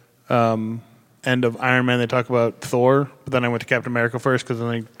end of Iron Man, they talk about Thor, but then I went to Captain America first because then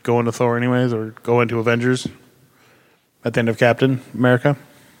they go into Thor anyways, or go into Avengers at the end of Captain America.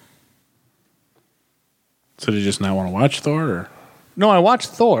 So did you just not want to watch Thor? Or? No, I watched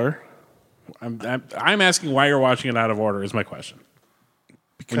Thor I'm asking why you're watching it out of order is my question.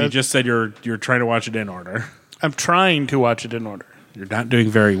 When you just said you're trying to watch it in order. I'm trying to watch it in order. You're not doing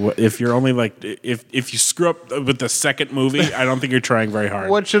very well. If you're only like if you screw up with the second movie, I don't think you're trying very hard.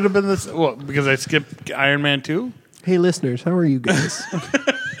 What should have been this? Well, because I skipped Iron Man 2. Hey, listeners, how are you guys?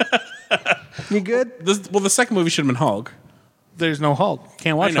 You good? The second movie should have been Hulk. There's no Hulk.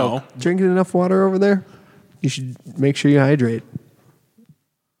 Can't watch I know. Hulk. Drinking enough water over there? You should make sure you hydrate.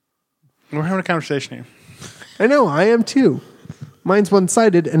 We're having a conversation here. I know, I am too. Mine's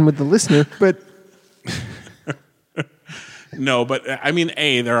one-sided and with the listener, but No, but I mean,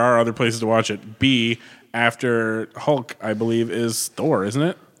 A, there are other places to watch it. B, after Hulk, I believe, is Thor, isn't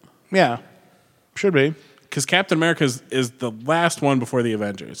it? Yeah, should be. Because Captain America is the last one before the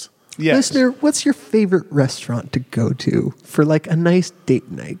Avengers. Yes. listener, what's your favorite restaurant to go to for like a nice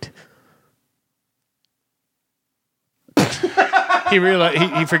date night? He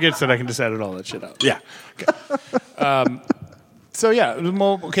forgets that I can just edit all that shit out. Yeah. So yeah,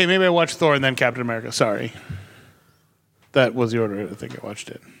 okay, maybe I watched Thor and then Captain America. Sorry. That was the order I think I watched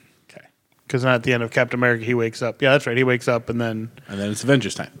it. Okay. Because at the end of Captain America, he wakes up. Yeah, that's right. He wakes up and then it's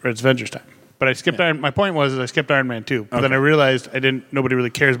Avengers time. it's Avengers time. But I skipped my point was I skipped Iron Man 2. But then I realized nobody really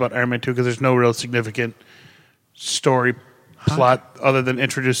cares about Iron Man 2 because there's no real significant story plot other than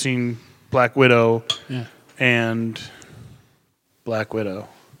introducing Black Widow and Black Widow.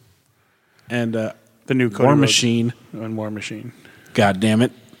 And The new Cody War Rhodes Machine. and War Machine. God damn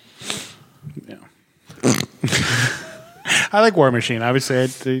it. Yeah. I like War Machine. Obviously,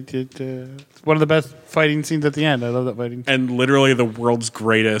 it's one of the best fighting scenes at the end. I love that fighting. And literally the world's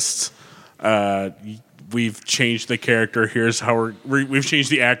greatest. We've changed the character. Here's how we've changed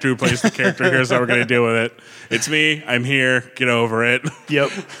the actor who plays the character. Here's how we're going to deal with it. It's me. I'm here. Get over it.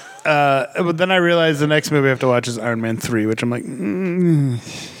 Yep. But then I realized the next movie I have to watch is Iron Man 3, which I'm like,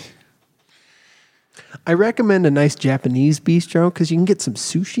 I recommend a nice Japanese bistro because you can get some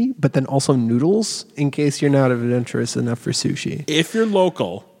sushi, but then also noodles in case you're not adventurous enough for sushi. If you're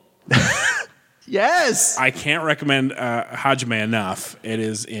local, Yes! I can't recommend Hajime enough. It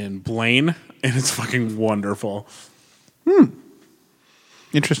is in Blaine, and it's fucking wonderful.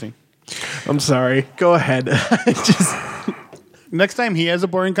 interesting. I'm sorry. Go ahead. Next time he has a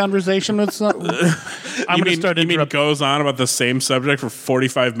boring conversation with I'm going to start you mean interrupting goes on about the same subject for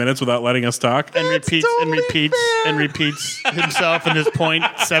 45 minutes without letting us talk? and repeats totally and repeats himself and his point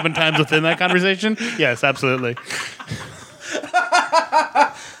 7 times within that conversation. Yes, absolutely.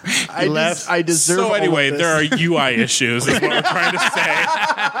 I deserve So all anyway, of this. there are UI issues, is what we're trying to say,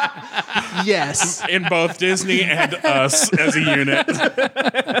 Yes. in both Disney and us as a unit.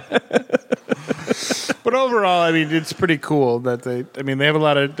 But overall, I mean, it's pretty cool that they have a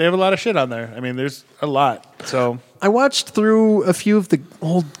lot of shit on there. I mean, there's a lot. So I watched through a few of the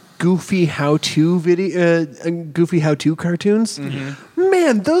old goofy how-to cartoons.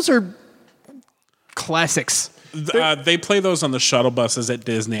 Man, those are classics. They play those on the shuttle buses at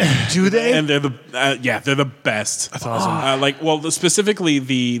Disney. Do they? And they're the best. That's awesome. Specifically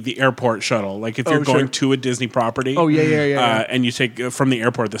the airport shuttle. Like if you're going to a Disney property. Oh, yeah. And you take from the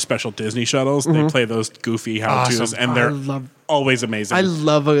airport the special Disney shuttles. They play those goofy how-tos, Awesome. and they're always amazing. I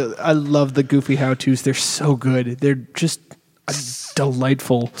love the goofy how-tos. They're so good. They're just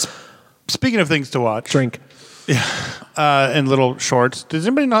delightful. speaking of things to watch, Drink. and little shorts. Does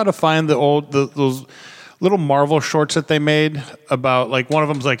anybody know how to find those little Marvel shorts that they made about, like, one of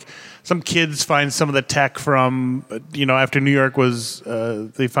them's like some kids find some of the tech from after New York was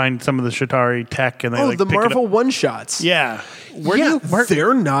they find some of the Shatari tech and they The pick it Marvel up. one-shots. Yeah.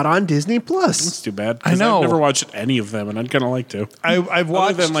 They're not on Disney Plus. That's too bad. I know. I've never watched any of them, and I'd kind of like to. I've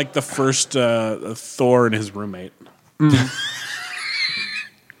watched Other than like the first Thor and his roommate.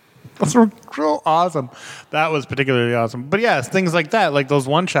 That's real awesome. That was particularly awesome. But yeah, things like that, like those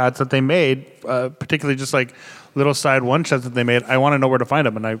one shots that they made, particularly just like little side one shots that they made. I want to know where to find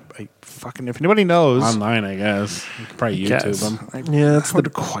them, and I fucking, if anybody knows, Online, I guess. You could probably YouTube them. Yeah, that's the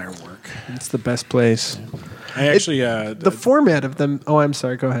choir work. It's the best place. I actually The format of them. Oh, I'm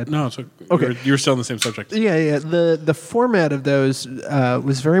sorry. Go ahead. no, it's okay. Okay. You were still on the same subject. Yeah. The format of those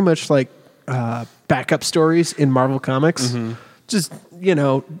was very much like backup stories in Marvel Comics. Just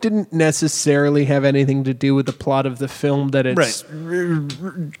didn't necessarily have anything to do with the plot of the film that it's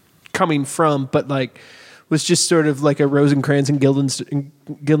coming from, but like was just sort of like a Rosencrantz and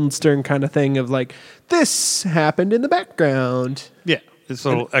Guildenstern kind of thing of like this happened in the background. Yeah, it's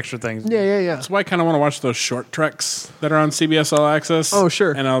little extra things. Yeah. That's why I kind of want to watch those short treks that are on CBS All Access. Oh,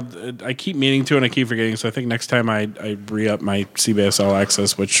 sure. And I keep meaning to, and I keep forgetting. So I think next time I re-up my CBS All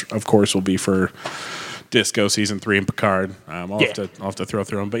Access, which of course will be for Disco season 3 and Picard. I'll have to throw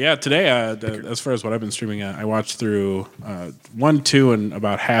through them. But yeah, today, as far as what I've been streaming, I watched through 1, 2, and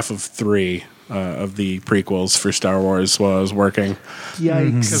about half of 3 of the prequels for Star Wars while I was working.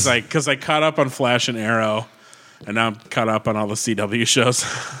 Yikes! Because I caught up on Flash and Arrow, and now I'm caught up on all the CW shows.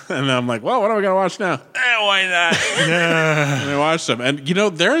 And then I'm like, well, what am I going to watch now? Why not? And I watched them. And,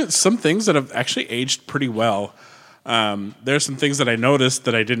 there are some things that have actually aged pretty well. There's some things that I noticed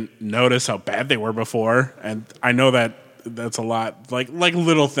that I didn't notice how bad they were before. And I know that's a lot, like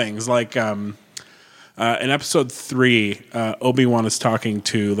little things. Like in episode 3, Obi-Wan is talking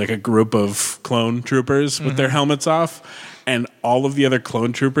to like a group of clone troopers with their helmets off. And all of the other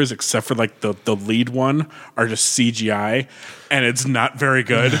clone troopers, except for like the lead one, are just CGI, and it's not very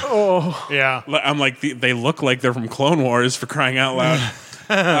good. Yeah. I'm like, they look like they're from Clone Wars, for crying out loud.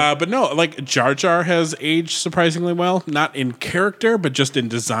 But no, like Jar Jar has aged surprisingly well, not in character, but just in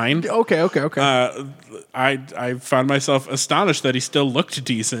design. Okay. I found myself astonished that he still looked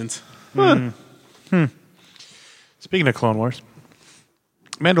decent. Speaking of Clone Wars,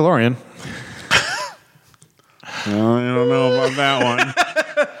 Mandalorian. Well, I don't know about that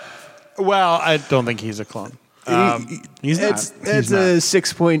one. Well, I don't think he's a clone. He's not. It's a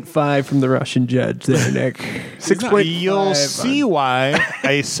 6.5 from the Russian judge there, Nick. 6.5. You'll see why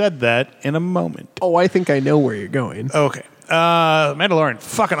I said that in a moment. Oh, I think I know where you're going. Okay. Mandalorian,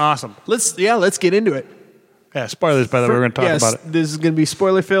 fucking awesome. Let's get into it. Yeah, spoilers, by the way. We're going to talk about it. This is going to be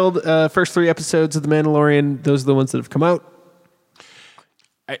spoiler-filled. First 3 episodes of The Mandalorian, those are the ones that have come out.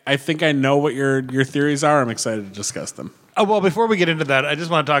 I think I know what your theories are. I'm excited to discuss them. Oh, well, before we get into that, I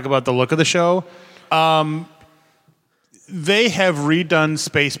just want to talk about the look of the show. They have redone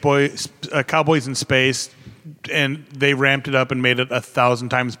Cowboys in Space, and they ramped it up and made it 1,000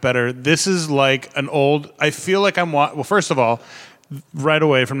 times better. This is like an old... I feel like I'm... Well, first of all, right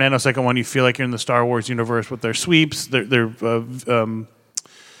away from nanosecond 1, you feel like you're in the Star Wars universe with their sweeps, their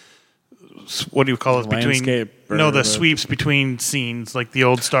what do you call it? The sweeps between scenes, like the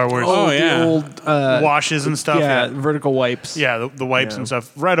old Star Wars. The old washes and stuff. Yeah, vertical wipes. Yeah, the wipes and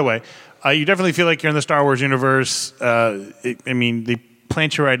stuff. Right away. You definitely feel like you're in the Star Wars universe. They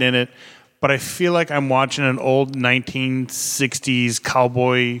plant you right in it. But I feel like I'm watching an old 1960s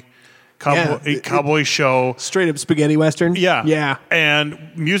cowboy show. Straight up spaghetti western. Yeah. Yeah. And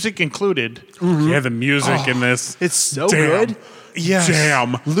music included. Yeah, the music in this. It's so good. Yes.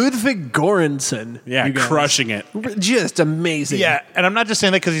 Damn. Ludwig Göransson. Yeah, crushing it. Just amazing. Yeah, and I'm not just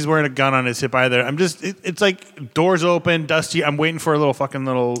saying that because he's wearing a gun on his hip either. I'm just, it's like doors open, dusty. I'm waiting for a little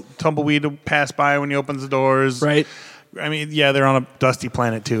tumbleweed to pass by when he opens the doors. Right. I mean, yeah, they're on a dusty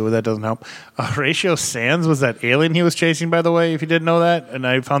planet too. That doesn't help. Horatio Sands was that alien he was chasing, by the way, if you didn't know that. And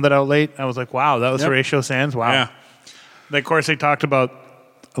I found that out late. I was like, wow, that was Horatio Sands? Wow. Yeah. And of course, they talked about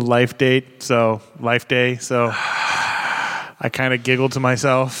a life day, so I kind of giggled to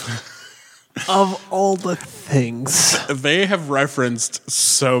myself. Of all the things. They have referenced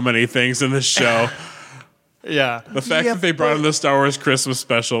so many things in this show. Yeah. The fact that they brought in the Star Wars Christmas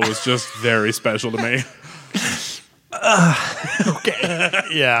special was just very special to me. Okay.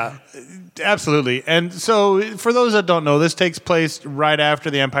 Yeah, absolutely. And so for those that don't know, this takes place right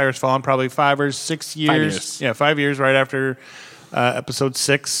after The Empire's Fallen, probably 5 or 6 years. 5 years. Yeah, 5 years right after episode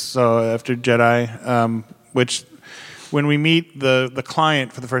 6, so after Jedi, which... When we meet the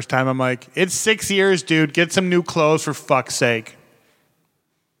client for the first time, I'm like, it's 6 years, dude. Get some new clothes for fuck's sake.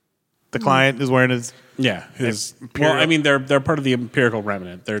 The client is wearing his... Yeah. Well, I mean, they're part of the Imperial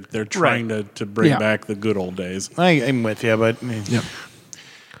Remnant. They're trying to bring back the good old days. I'm with you, but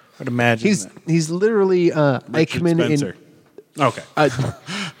I'd imagine he's literally Eichmann Spencer. Okay.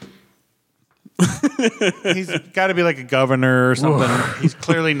 He's got to be like a governor or something. He's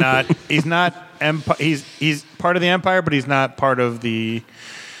clearly not. He's not. He's part of the Empire, but he's not part of the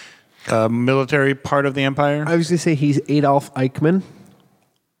military part of the Empire. I was going to say he's Adolf Eichmann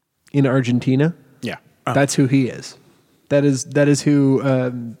in Argentina. Yeah. That's who he is. That is who.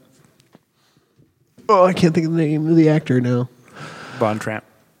 I can't think of the name of the actor now. Von Stamp.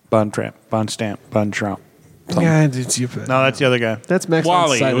 Yeah, No, that's the other guy. That's Max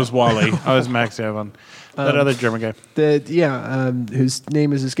Wally. von Sydow. It was Wally. I was Max Avon. That other German guy. Whose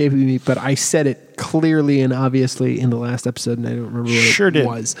name is escaping me, but I said it clearly and obviously in the last episode, and I don't remember what it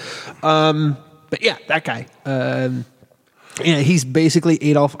was. But yeah, that guy. He's basically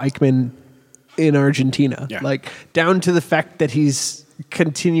Adolf Eichmann in Argentina. Yeah. Like, down to the fact that he's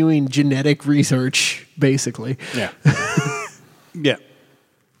continuing genetic research, basically. Yeah. Yeah.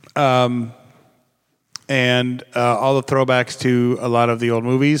 And all the throwbacks to a lot of the old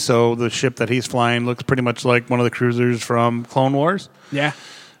movies. So the ship that he's flying looks pretty much like one of the cruisers from Clone Wars. Yeah.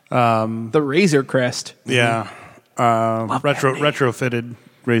 The Razor Crest. Yeah. Retrofitted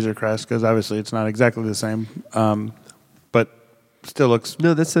Razor Crest, because obviously it's not exactly the same. But still looks...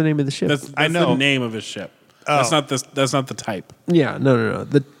 No, that's the name of the ship. That's I know. the name of his ship. Oh. That's not the type. Yeah, no.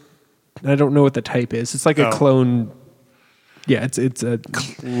 I don't know what the type is. It's like a clone. Yeah, it's a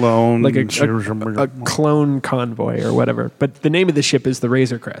Clone... like a clone convoy or whatever. But the name of the ship is the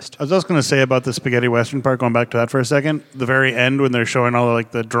Razor Crest. I was also going to say about the spaghetti western part, going back to that for a second, the very end when they're showing all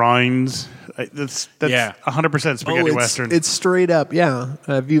the drawings, that's 100% spaghetti western. It's straight up, yeah.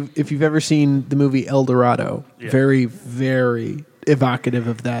 If you've ever seen the movie El Dorado, very, very evocative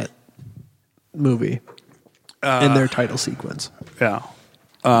of that movie and their title sequence. Yeah.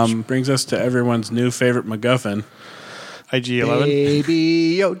 Which brings us to everyone's new favorite MacGuffin. IG-11.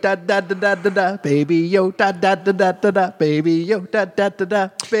 Baby yo da da da da da da, baby yo da da da da da da, baby yo da da da da,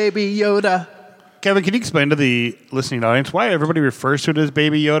 baby Yoda. Kevin, can you explain to the listening audience why everybody refers to it as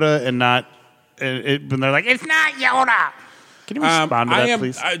Baby Yoda and not when they're like, it's not Yoda? Can you respond to that,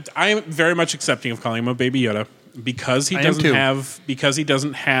 please? I am very much accepting of calling him a Baby Yoda because he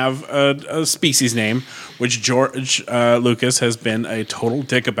doesn't have a species name, which George Lucas has been a total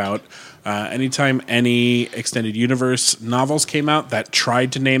dick about. Anytime any extended universe novels came out that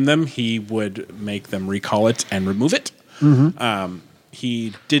tried to name them, he would make them recall it and remove it. Mm-hmm.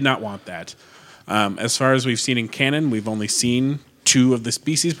 He did not want that. As far as we've seen in canon, we've only seen 2 of the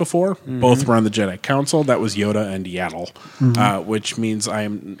species before. Mm-hmm. Both were on the Jedi Council. That was Yoda and Yaddle, which means I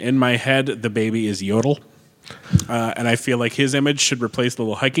am in my head. The baby is Yodel. And I feel like his image should replace the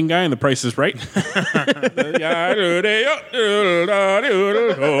little hiking guy in The Price is Right. Do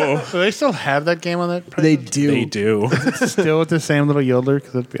they still have that game on that? They do. They do. Still with the same little yodeler?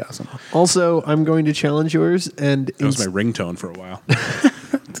 Because that'd be awesome. Also, I'm going to challenge yours, and That was my ringtone for a while.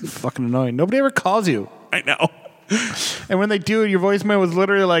 It's fucking annoying. Nobody ever calls you. I know. And when they do, your voicemail was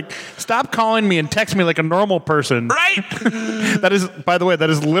literally like, stop calling me and text me like a normal person. Right? That is, by the way, that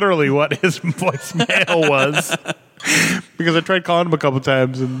is literally what his voicemail was. Because I tried calling him a couple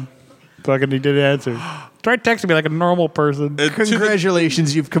times and fucking he didn't answer. Try texting me like a normal person.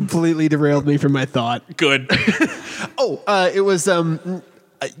 Congratulations, you've completely derailed me from my thought. Good. It was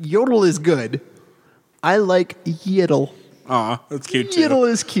Yodel is good. I like Yiddle. Aw, that's cute too. Yiddle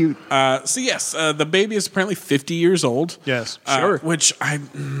is cute. So yes, the baby is apparently 50 years old. Yes. Sure. Which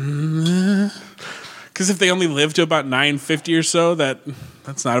because if they only live to about 950 or so,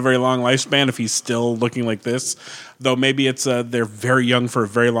 that's not a very long lifespan if he's still looking like this. Though maybe it's they're very young for a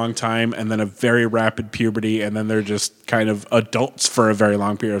very long time and then a very rapid puberty and then they're just kind of adults for a very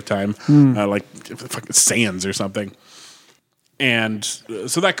long period of time, like fucking Saiyans or something. And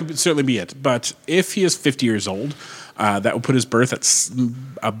so that could certainly be it. But if he is 50 years old, that would put his birth at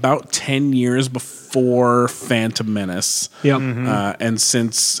about 10 years before Phantom Menace. Yep. Mm-hmm. And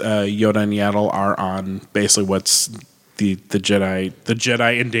since Yoda and Yaddle are on basically what's the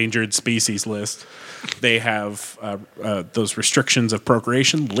Jedi endangered species list, they have those restrictions of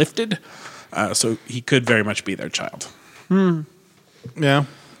procreation lifted. So he could very much be their child. Yeah.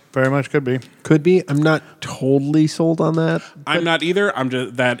 Very much could be. Could be. I'm not totally sold on that. I'm not either.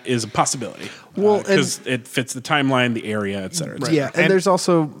 That is a possibility. Well, because it fits the timeline, the area, et cetera. Yeah, and there's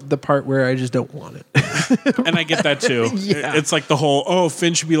also the part where I just don't want it. And I get that too. Yeah. It's like the whole,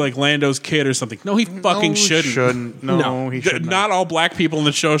 Finn should be like Lando's kid or something. No, he fucking shouldn't. No, he should not all black people in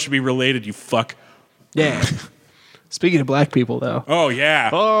the show should be related, you fuck. Yeah. Speaking of black people, though. Oh,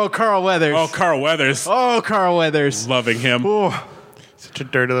 yeah. Oh, Carl Weathers. Oh, Carl Weathers. Oh, Carl Weathers. Loving him. Oh. Such a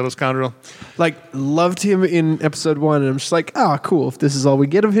dirty little scoundrel. Like, loved him in episode 1, and I'm just like, cool. If this is all we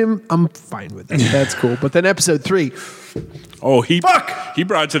get of him, I'm fine with it. That's cool. But then episode 3. Oh, he brought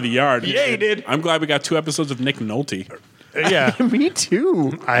it to the yard. Yeah, he did. I'm glad we got 2 episodes of Nick Nolte. Yeah. Me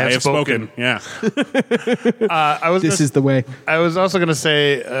too. I have spoken. Yeah. This is the way. I was also going to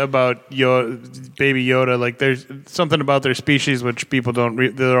say about Baby Yoda, like there's something about their species which people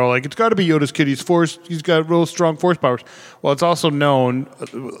don't they're all like, it's got to be Yoda's kid. He's got real strong force powers. Well, it's also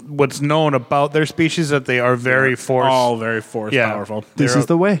what's known about their species that they are very all very force powerful. This is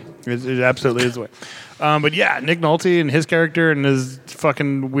the way. It absolutely is the way. But yeah, Nick Nolte and his character and his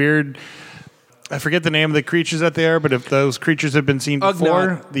fucking weird... I forget the name of the creatures that they are, but if those creatures have been seen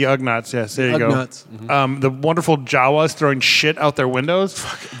before, the Ugnaughts, yes, there you go. Mm-hmm. The wonderful Jawas throwing shit out their windows.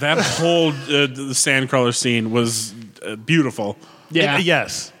 That whole the Sandcrawler scene was beautiful. Yeah.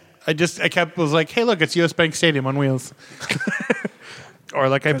 Yes. I was like, hey, look, it's US Bank Stadium on wheels. Or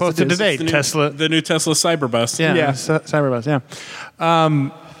like I posted today, Tesla. The new Tesla Cyberbus. Yeah. Cyberbus, yeah.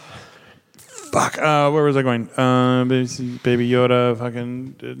 Fuck, where was I going? Baby Yoda,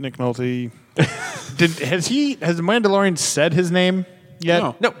 fucking Nick Nolte. Has the Mandalorian said his name?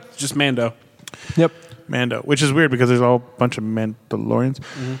 yet. No. It's just Mando. Yep. Mando, which is weird because there's a bunch of Mandalorians.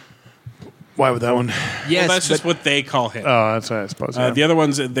 Mm-hmm. Why would that one? Yes, Well, that's just what they call him. Oh, that's what I suppose. Yeah. The other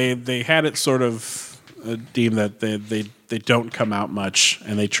ones, they had it sort of deemed that they don't come out much,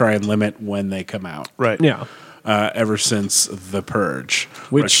 and they try and limit when they come out. Right. Yeah. Ever since The Purge,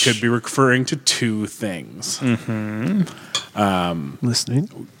 which could be referring to two things.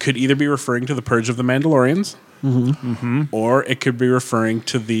 Listening. Could either be referring to the Purge of the Mandalorians, or it could be referring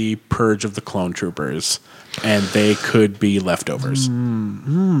to the Purge of the Clone Troopers, and they could be leftovers.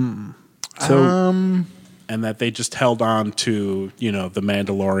 So And that they just held on to, the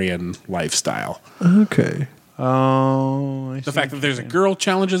Mandalorian lifestyle. okay. Oh, The fact that there's a girl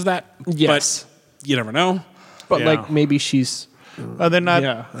challenges that, Yes. but you never know. But Yeah. like maybe she's they're not.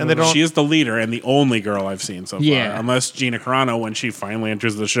 Yeah. And they don't. She is the leader and the only girl I've seen so far. Yeah. Unless Gina Carano, when she finally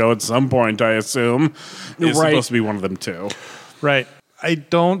enters the show at some point, I assume, is Right. supposed to be one of them too. Right. I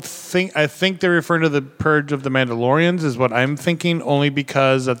think they're referring to the Purge of the Mandalorians is what I'm thinking, only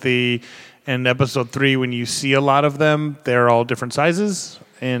because in episode 3, when you see a lot of them, they're all different sizes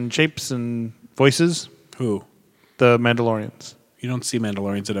and shapes and voices. Who? The Mandalorians. You don't see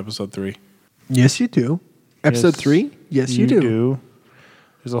Mandalorians in episode 3. Yes, you do. Episode Yes, 3? Yes, you do.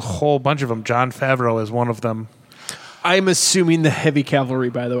 There's a whole bunch of them. John Favreau is one of them. I'm assuming the heavy cavalry,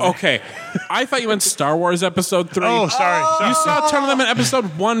 by the way. Okay. I thought you meant Star Wars episode 3. Oh, sorry. You saw a ton of them in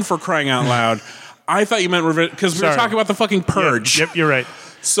episode 1 for crying out loud. I thought you meant because we were Sorry. talking about the fucking Purge. Yep, you're right.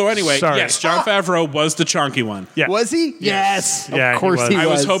 So anyway, Sorry. yes, John Favreau was the chonky one. Yeah. Was he? Yes. Yeah, of course he he was. was.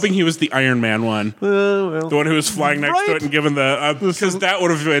 I was hoping he was the Iron Man one. The one who was flying next to Right. it and giving the... Because that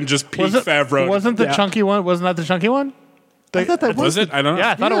would have been just peak Favreau. Wasn't the Yeah. chunky one? Wasn't that the chunky one? I thought that Was it? I don't know. Yeah,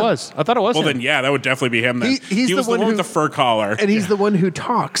 I thought it was. Well, Well, then, yeah, that would definitely be him then. He's He was the one with who- the fur collar. And he's the one who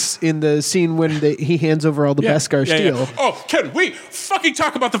talks in the scene when he hands over all the Beskar steel. Oh, can we fucking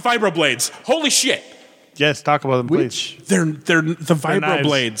talk about the vibroblades? Holy shit. Yes, talk about them, please. They're the knives.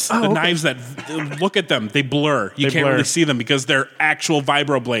 vibroblades. Oh, the okay. knives that look at them, they blur. You They can't blur. really see them because they're actual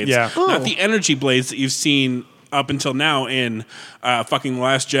vibroblades. Yeah. Not the energy blades that you've seen up until now in fucking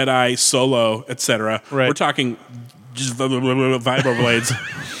Last Jedi, Solo, etc. Right. We're talking just vibroblades.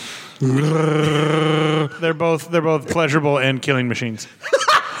 They're both pleasurable and killing machines.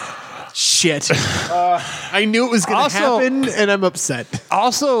 Shit. I knew it was going to Also- happen, and I'm upset.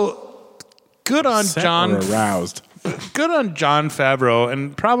 Also, good on Set John. or aroused. Good on John Favreau,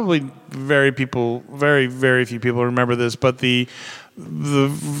 and probably very few people remember this, but the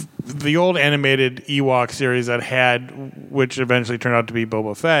old animated Ewok series that which eventually turned out to be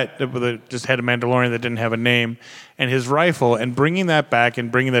Boba Fett, that just had a Mandalorian that didn't have a name, and his rifle, and bringing that back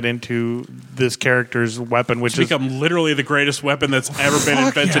and bringing that into this character's weapon, which It's is become literally the greatest weapon that's ever been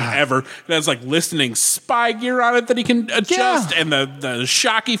invented ever. It has like listening spy gear on it that he can adjust, and the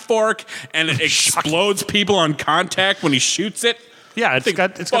shocky fork, and it explodes people on contact when he shoots it. yeah, it's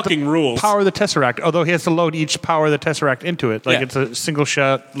got fucking the rules. Power of the Tesseract. Although he has to load each power of the Tesseract into it, like Yeah. it's a single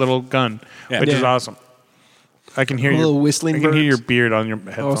shot little gun, Yeah. which is Yeah. awesome. I can hear A your little whistling I can hear birds. your beard on your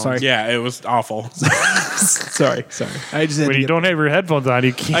headphones. sorry. Yeah, it was awful. Sorry. I just had When to you don't have your headphones on,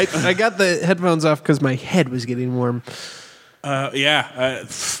 you can't. I got the headphones off because my head was getting warm. I'm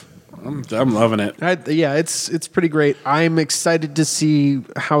loving it. It's pretty great. I'm excited to see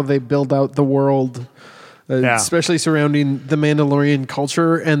how they build out the world, especially surrounding the Mandalorian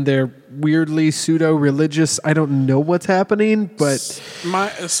culture and their weirdly pseudo-religious. I don't know what's happening, but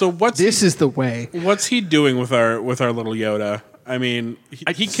this is the way. What's he doing with our little Yoda? I mean,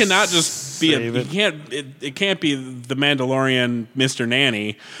 he cannot just be Save it. he can't. It can't be the Mandalorian Mr.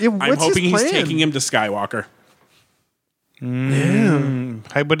 Nanny. Yeah, I'm what's his hoping he's plan? taking him to Skywalker.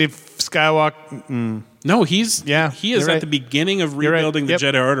 Hey, but if Skywalker, No, he is you're at right. the beginning of You're right. rebuilding Yep. the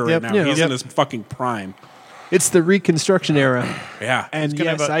Jedi Order Yep. right now. Yeah. He's Yep. in his fucking prime. It's the Reconstruction era, Yeah, and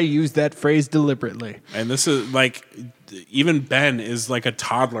gonna yes, have a- I use that phrase deliberately. and this is like even Ben is like a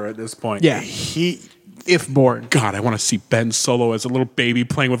toddler at this point. Yeah, if born. God, I want to see Ben Solo as a little baby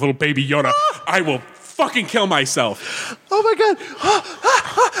playing with little baby Yoda. I will fucking kill myself. Oh my god!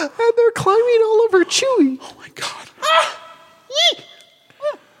 And they're climbing all over Chewie. Oh my God.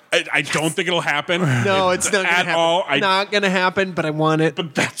 I don't think it'll happen. No, it's not gonna at happen. all. Not gonna happen, but I want it.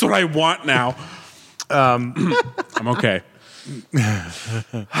 But that's what I want now. I'm okay.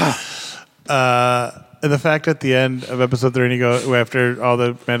 and the fact at the end of episode 3, and you go after all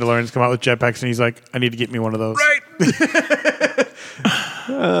the Mandalorians come out with jetpacks, and he's like, "I need to get me one of those." Right.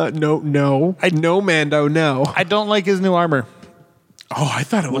 No, Mando, no. I don't like his new armor. Oh, I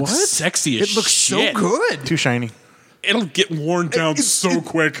thought it looked What? sexy as It looks shit. so good. Too shiny. It'll get worn down so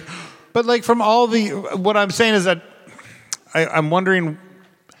quick. But like from all the, what I'm saying is that I'm wondering.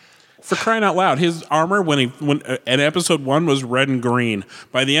 For crying out loud, his armor when in episode 1 was red and green.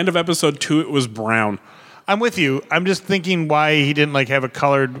 By the end of episode 2, it was brown. I'm with you. I'm just thinking why he didn't have it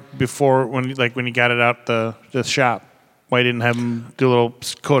colored before when he got it out the shop. Why he didn't have him do a little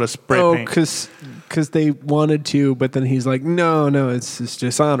coat of spray paint? Because they wanted to, but then he's like, no, it's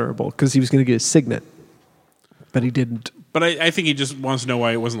dishonorable because he was going to get his signet, but he didn't. But I think he just wants to know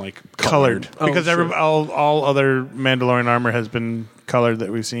why it wasn't colored. Because sure. all other Mandalorian armor has been colored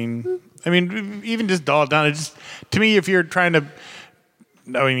that we've seen. I mean, even just dull it down. It just, to me, if you're trying to,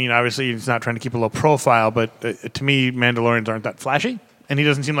 I mean, obviously he's not trying to keep a low profile, but to me, Mandalorians aren't that flashy, and he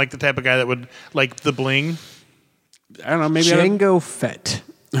doesn't seem like the type of guy that would like the bling. I don't know. Maybe Jango Fett.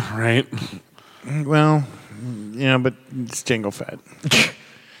 Right. Well, yeah, but it's Jango Fett.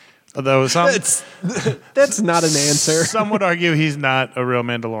 Although that's not an answer. Some would argue he's not a real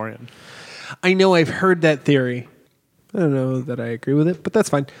Mandalorian. I know I've heard that theory. I don't know that I agree with it, but that's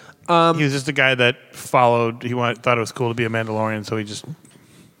fine. He was just a guy that followed. Thought it was cool to be a Mandalorian, so he just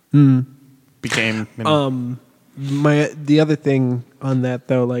became. The other thing on that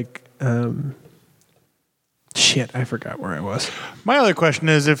though, shit, I forgot where I was. My other question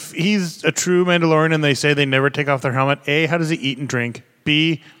is, if he's a true Mandalorian and they say they never take off their helmet, A, how does he eat and drink?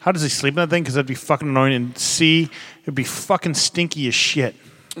 B, how does he sleep in that thing? Because that'd be fucking annoying. And C, it'd be fucking stinky as shit.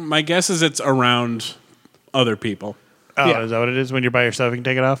 My guess is it's around other people. Oh, Yeah. Is that what it is? When you're by yourself, you can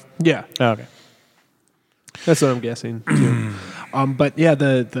take it off? Yeah, Oh, okay. that's what I'm guessing too. But yeah,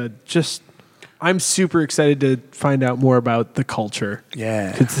 I'm super excited to find out more about the culture.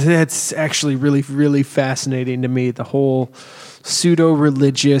 Yeah. That's actually really, really fascinating to me. The whole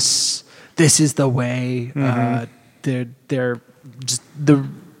pseudo-religious, this is the way. They're just the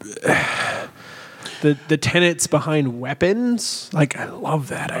tenets behind weapons. I love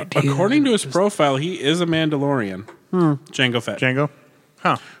that idea. According to his profile, he is a Mandalorian. Jango Fett. Django?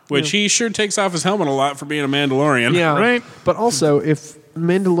 Huh. Which he sure takes off his helmet a lot for being a Mandalorian. Yeah, Right. But also, if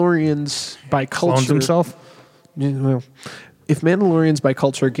Mandalorians by culture Clones himself? Yeah, well, if Mandalorians by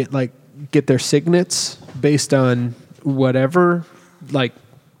culture get their signets based on whatever, like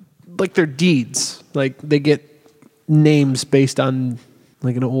their deeds, they get names based on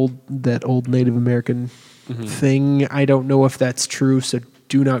an old Native American thing. I don't know if that's true, so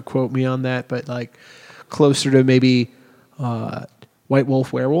do not quote me on that. But closer to maybe White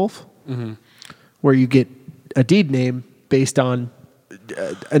Wolf, Werewolf, where you get a deed name based on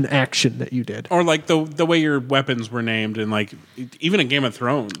an action that you did. Or the way your weapons were named in even in Game of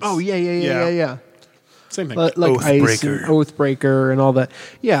Thrones. Oh yeah. Same thing. Like Ice and Oathbreaker and all that.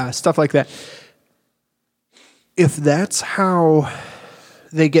 Yeah, stuff like that. If that's how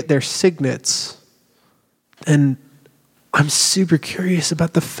they get their signets, and I'm super curious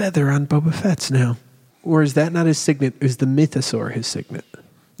about the feather on Boba Fett's now. Or is that not his signet? Is the Mythosaur his signet?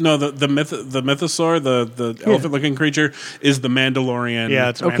 No, the Mythosaur, the elephant-looking creature, is the Mandalorian. Yeah,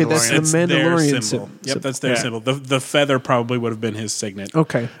 it's okay. That's the It's Mandalorian their symbol. Yep, that's their symbol. The feather probably would have been his signet.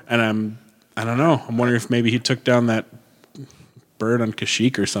 Okay. And I don't know. I'm wondering if maybe he took down that bird on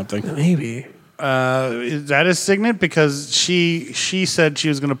Kashyyyk or something. Maybe. Is that his signet? Because she said she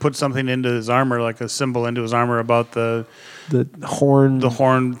was going to put something into his armor, like a symbol into his armor about the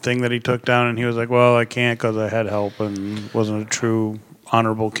horn thing that he took down, and he was like, "Well, I can't because I had help and wasn't a true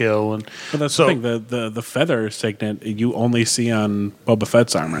honorable kill." And but that's the thing. The feather signet you only see on Boba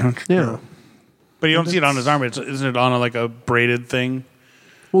Fett's armor. Yeah. But you don't see it on his armor. Isn't it on a braided thing?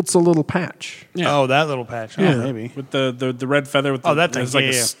 Well, it's a little patch. Yeah. Oh, that little patch. Oh, Yeah. maybe. With the red feather with that thing. there's like Yeah,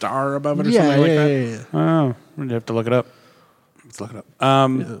 a yeah. star above it or something like that. Yeah. Oh, we're gonna have to look it up. Let's look it up.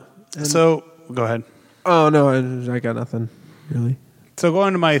 So go ahead. Oh no, I got nothing really. So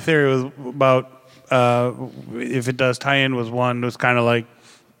going to my theory was about if it does tie in was kind of like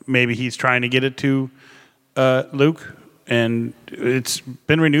maybe he's trying to get it to Luke, and it's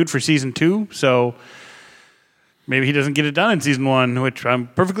been renewed for season 2, so maybe he doesn't get it done in season 1, which I'm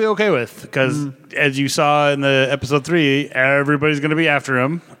perfectly okay with, because as you saw in the episode 3, everybody's going to be after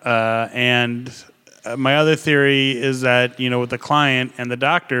him, and my other theory is that, with the client and the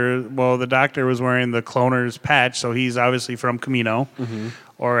doctor, well, the doctor was wearing the cloner's patch, so he's obviously from Camino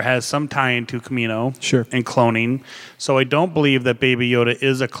or has some tie into Camino and cloning. So I don't believe that Baby Yoda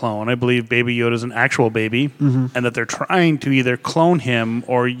is a clone. I believe Baby Yoda is an actual baby and that they're trying to either clone him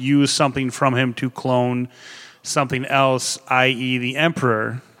or use something from him to clone something else, i.e. the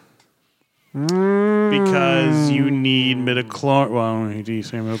Emperor. Because you need midichlorians. Well, you do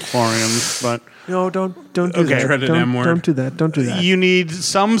say midichlorians, but No, don't do Okay. that. Dreaded M word. Don't do that. Don't do that. you need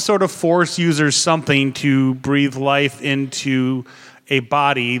some sort of force user something to breathe life into a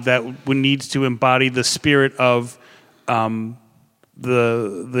body that needs to embody the spirit of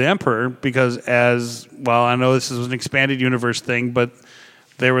the Emperor, because as well, I know this was an expanded universe thing, but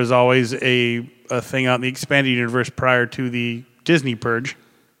there was always a thing out in the expanded universe prior to the Disney purge.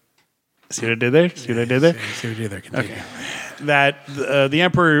 See what I did there? See what I did there? See what you did there. Continue. Okay. That the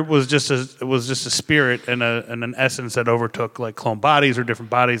Emperor was just a spirit and an essence that overtook like clone bodies or different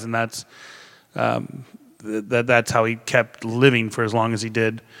bodies, and that's that's how he kept living for as long as he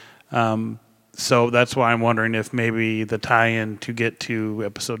did. So that's why I'm wondering if maybe the tie-in to get to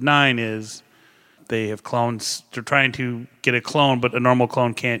episode 9 is they have clones. They're trying to get a clone, but a normal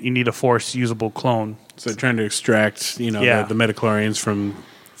clone can't. You need a Force usable clone. So they're trying to extract, the midichlorians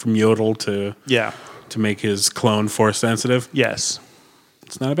from Yodel to make his clone Force sensitive. Yes,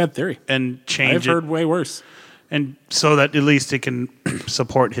 it's not a bad theory. And change. I've heard way worse. And so that at least it can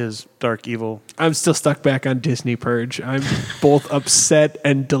support his dark evil. I'm still stuck back on Disney Purge. I'm both upset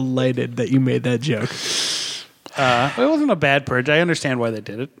and delighted that you made that joke. It wasn't a bad purge. I understand why they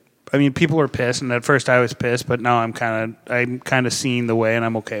did it. I mean, people were pissed, and at first I was pissed, but now I'm kind of seeing the way, and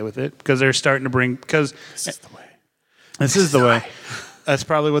I'm okay with it because they're starting to bring. Because this is the way. This is the way. That's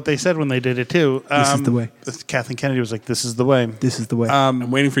probably what they said when they did it too. This is the way. Kathleen Kennedy was like, "This is the way." This is the way.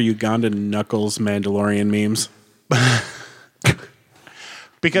 I'm waiting for Ugandan Knuckles Mandalorian memes.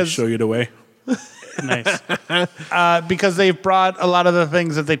 Because show you the way. Nice. Because they've brought a lot of the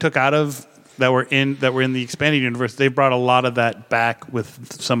things that they took out of that were in the expanded universe. They brought a lot of that back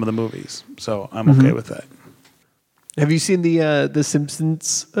with some of the movies, so I'm okay with that. Have you seen the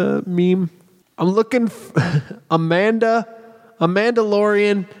Simpsons meme? I'm looking a Mandalorian.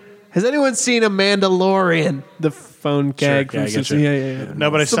 Has anyone seen a Mandalorian? The phone gag from Simpsons. Yeah. No,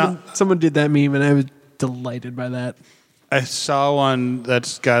 but someone did that meme, and I was delighted by that. I saw one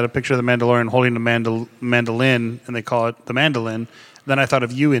that's got a picture of the Mandalorian holding the mandolin, and they call it the mandolin. Then I thought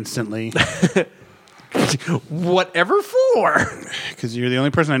of you instantly. Whatever for? Because you're the only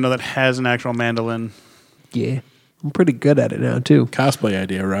person I know that has an actual mandolin. Yeah. I'm pretty good at it now, too. Cosplay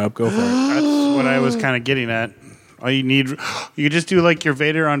idea, Rob. Go for it. That's what I was kind of getting at. All you need, you just do like your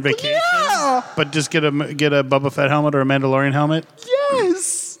Vader on vacation, but just get a Boba Fett helmet or a Mandalorian helmet.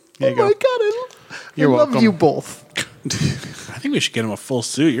 Yes. There you go. My God. You're I welcome. love you both. I think we should get him a full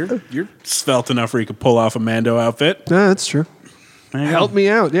suit. You're svelte enough where you could pull off a Mando outfit. No, that's true. Help me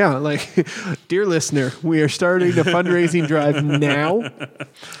out. Yeah. Like, dear listener, we are starting a fundraising drive now.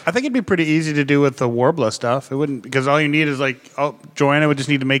 I think it'd be pretty easy to do with the Warbler stuff. It wouldn't, because all you need is Joanna would just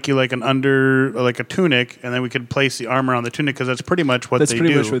need to make you like a tunic, and then we could place the armor on the tunic because that's pretty much what they do. That's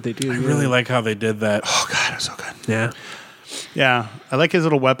pretty much what they do. I really like how they did that. Oh God, it's so good. Yeah. Yeah, I like his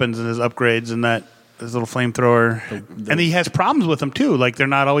little weapons and his upgrades and his little flamethrower. And he has problems with them too. Like they're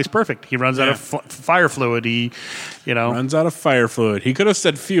not always perfect. He runs out of fire fluid. Runs out of fire fluid. He could have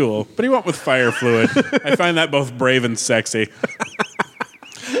said fuel, but he went with fire fluid. I find that both brave and sexy.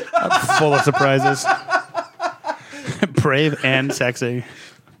 I'm full of surprises. Brave and sexy.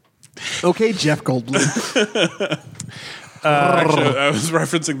 Okay, Jeff Goldblum. Actually, I was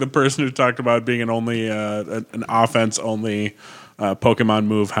referencing the person who talked about being an offense only Pokemon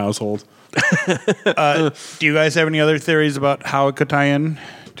move household. Do you guys have any other theories about how it could tie in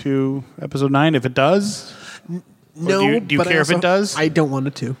to episode 9? If it does, no. Do you care if it does? I don't want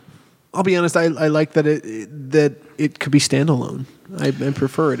it to. I'll be honest. I like that it could be standalone. I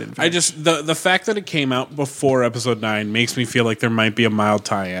prefer it. In fact. I just the fact that it came out before episode 9 makes me feel like there might be a mild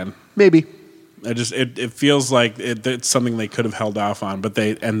tie-in. Maybe. It feels like it's something they could have held off on, but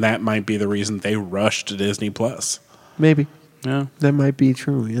that might be the reason they rushed to Disney Plus. Maybe. Yeah, that might be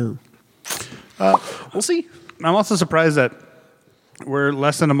true. Yeah. We'll see. I'm also surprised that we're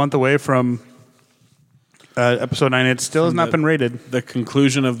less than a month away from episode 9. It still has not been rated. The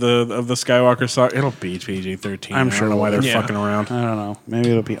conclusion of the Skywalker saga. It'll be PG-13. I'm sure. I don't know why they're fucking around. I don't know.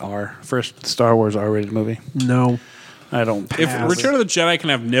 Maybe it'll be R. First Star Wars R-rated movie. No. I don't. If Return of the Jedi can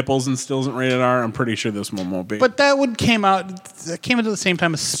have nipples and still isn't rated R, I'm pretty sure this one won't be. But that came out at the same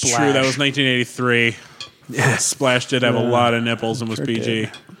time as Splash. True, that was 1983. Yeah. Splash did have a lot of nipples and was PG.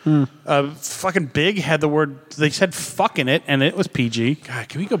 Fucking Big had the word. They said "fuck" in it, and it was PG. God,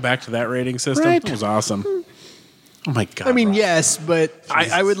 can we go back to that rating system? Right. That was awesome. Oh my God. I mean, Rob. yes, but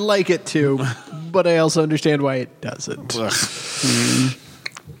I would like it to, but I also understand why it doesn't.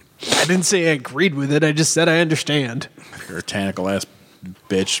 I didn't say I agreed with it. I just said I understand. Puritanical ass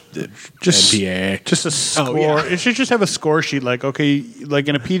bitch. Just NPA. Just a score. Oh, yeah. It should just have a score sheet. Like, okay, like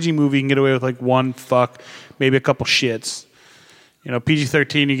in a PG movie, you can get away with like one fuck, maybe a couple shits.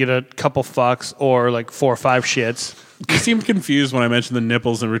 PG-13, you get a couple fucks or like 4 or 5 shits. You seemed confused when I mentioned the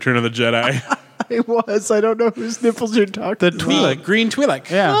nipples in Return of the Jedi. I was. I don't know whose nipples you're talking The about. Twi'lek. Green Twi'lek.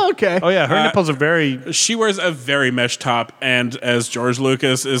 Yeah. Oh, okay. Oh, yeah. Her nipples are very... She wears a very mesh top, and as George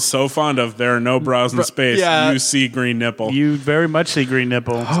Lucas is so fond of, there are no bras in space. yeah. You see green nipple. You very much see green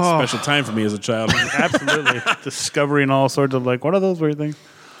nipple. Special time for me as a child. Absolutely. Discovering all sorts of, like, what are those weird things?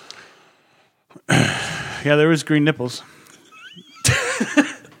 Yeah, there was green nipples.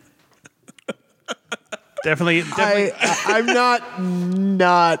 Definitely. I'm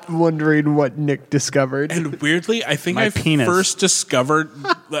not wondering what Nick discovered. And weirdly, I think My I penis. first discovered.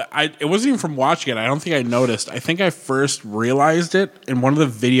 It wasn't even from watching it. I don't think I noticed. I think I first realized it in one of the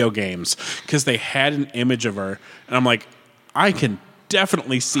video games because they had an image of her, and I'm like, I can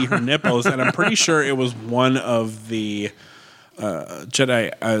definitely see her nipples, and I'm pretty sure it was one of the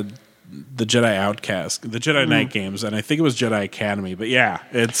Jedi. The Jedi Outcast, the Jedi Knight games, and I think it was Jedi Academy. But yeah,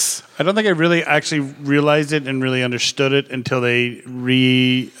 it's I don't think I really actually realized it and really understood it until they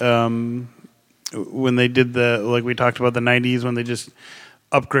when they did like we talked about the 90s, when they just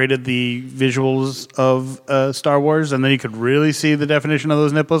upgraded the visuals of Star Wars, and then you could really see the definition of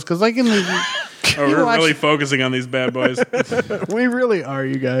those nipples. Because like in the... we're really focusing on these bad boys. We really are,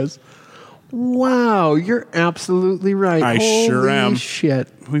 you guys. Wow, you're absolutely right. I Holy sure am. Shit.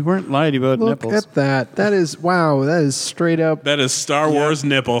 We weren't lying about Look nipples. at that. That is, wow, that is straight up. That is Star Wars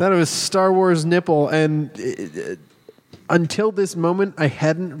nipple. That was Star Wars nipple. And until this moment, I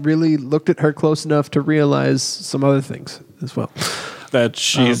hadn't really looked at her close enough to realize some other things as well. That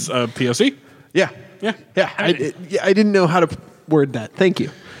she's a POC. Yeah. Yeah, Yeah. I didn't know how to word that. Thank you.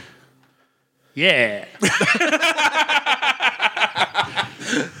 Yeah.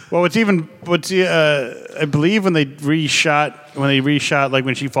 Well, I believe when they reshot, like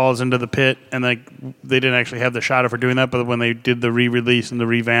when she falls into the pit, and like they didn't actually have the shot of her doing that, but when they did the re-release and the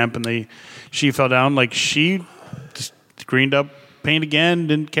revamp, and she fell down, like she just greened up paint again,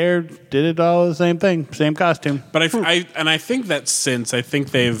 didn't care, did it all the same thing, same costume. But I think that since I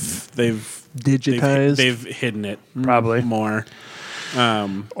think they've Digitized. they've hidden it Probably. more.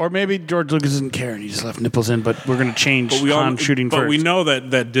 Or maybe George Lucas didn't care and he just left nipples in, but we're going to change Han shooting but first. we know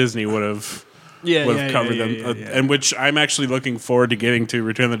that Disney would have covered them, and which I'm actually looking forward to getting to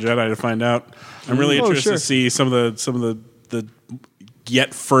Return of the Jedi to find out. I'm really interested to see some of the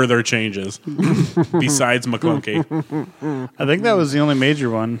yet further changes besides McClunky. I think that was the only major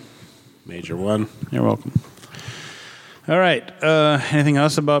one. Major one. You're welcome. All right. Anything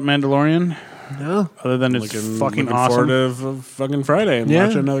else about Mandalorian? No. Other than it's fucking looking awesome. forward to fucking Friday and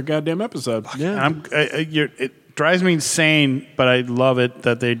watch another goddamn episode. Yeah. It drives me insane, but I love it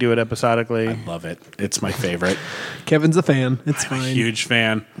that they do it episodically. I love it. It's my favorite. Kevin's a fan. It's I'm a fine. huge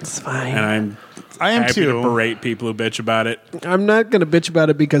fan. It's fine. And I am happy too. to berate people who bitch about it. I'm not going to bitch about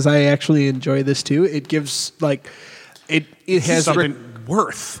it because I actually enjoy this too. It gives like it has something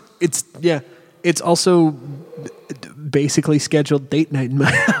worth. It's also basically scheduled date night in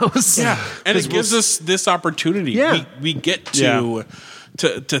my house. Yeah, and it gives us this opportunity. Yeah. We get to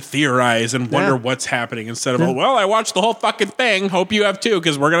theorize and wonder what's happening instead of, well, I watched the whole fucking thing. Hope you have too,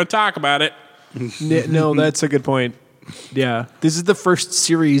 because we're going to talk about it. No, that's a good point. Yeah. This is the first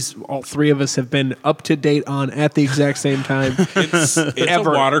series all three of us have been up to date on at the exact same time. It's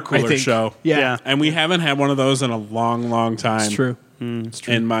Ever, a water I cooler think. show. Yeah. And we haven't had one of those in a long, long time. It's true.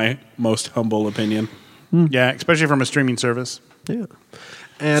 In my most humble opinion. Yeah, especially from a streaming service. Yeah.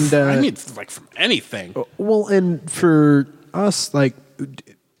 And I mean, like from anything. well, and for us, like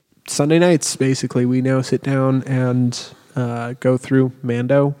Sunday nights, basically, we now sit down and go through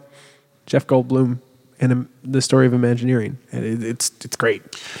Mando, Jeff Goldblum, and the story of Imagineering, and it's great.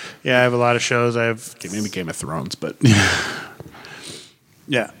 Yeah, I have a lot of shows. I have Maybe Game of Thrones, but Maybe.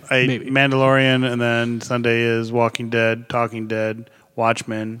 Mandalorian, and then Sunday is Walking Dead, Talking Dead,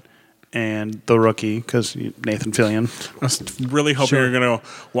 Watchmen, and The Rookie, because Nathan Fillion. I was really hoping you were going to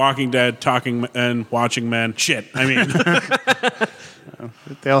Walking Dead, Talking and Watching Men. Shit, I mean,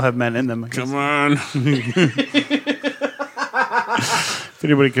 They all have men in them. come on. If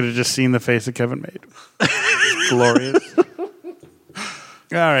anybody could have just seen the face that Kevin made. Glorious. All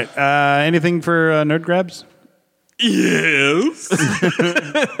right. Anything for Nerd Grabs? Yes.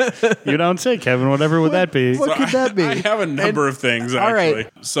 You don't say, Kevin. Whatever would that be? What could that be? I have a number of things, all actually.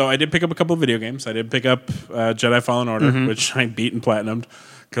 right. So I did pick up a couple of video games. I did pick up Jedi Fallen Order, which I beat and platinumed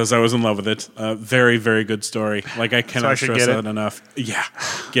because I was in love with it. Very, very good story. Like, I cannot should stress get that it? enough. Yeah,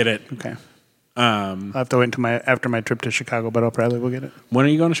 get it. Okay. I'll have to wait until after my trip to Chicago, but I'll probably will get it. When are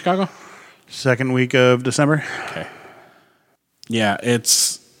you going to Chicago? Second week of December. Okay. Yeah,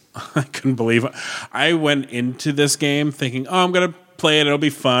 I couldn't believe it. I went into this game thinking, oh, I'm going to play it. It'll be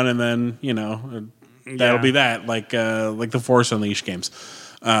fun. And then, that'll be that, like the Force Unleashed games.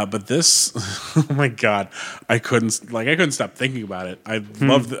 But this, oh my god, I couldn't stop thinking about it.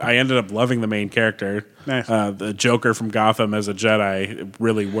 I ended up loving the main character. Nice. The Joker from Gotham as a Jedi, it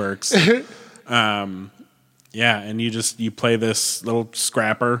really works. Yeah, and you play this little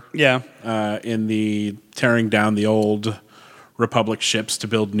scrapper. Yeah. In the tearing down the old Republic ships to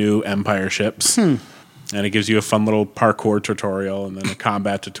build new Empire ships. And it gives you a fun little parkour tutorial and then a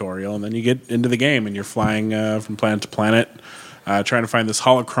combat tutorial, and then you get into the game and you're flying from planet to planet, trying to find this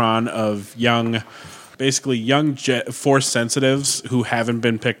holocron of young Force sensitives who haven't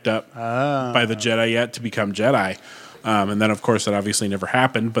been picked up by the Jedi yet to become Jedi. And then, of course, that obviously never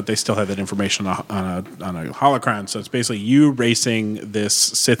happened, but they still had that information on a holocron. So it's basically you racing this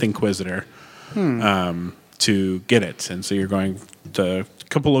Sith Inquisitor to get it. And so you're going to a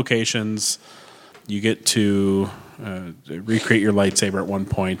couple locations. You get to recreate your lightsaber at one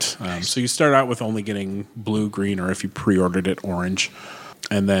point. So you start out with only getting blue, green, or if you pre-ordered it, orange.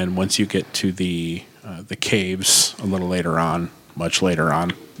 And then once you get to the caves a little later on, much later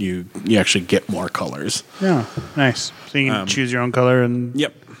on, you actually get more colors. Yeah, nice. So you can choose your own color and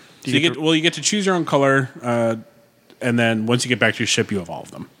yep. So you get to choose your own color, and then once you get back to your ship, you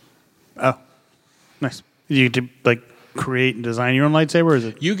evolve them. Oh, nice. You get to create and design your own lightsaber, or is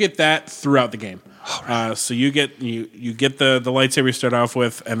it? You get that throughout the game. So you get the lightsaber you start off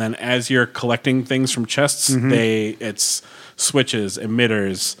with, and then as you're collecting things from chests, it's switches,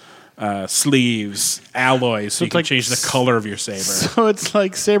 emitters, sleeves, alloys, so you can change the color of your saber. So it's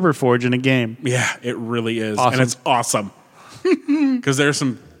like Saberforge in a game. Yeah, it really is. Awesome. And it's awesome. Because there's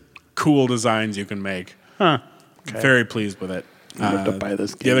some cool designs you can make. Huh. Okay. Very pleased with it. I'm about to buy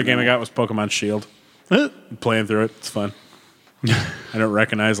this game the other game now. I got was Pokemon Shield. Playing through it, it's fun. I don't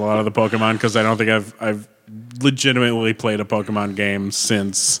recognize a lot of the Pokemon because I don't think I've legitimately played a Pokemon game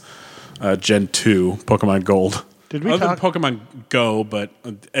since Gen 2, Pokemon Gold. Did we Other talk? than Pokemon Go, but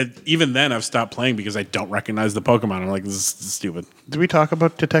even then I've stopped playing because I don't recognize the Pokemon. I'm like, this is stupid. Did we talk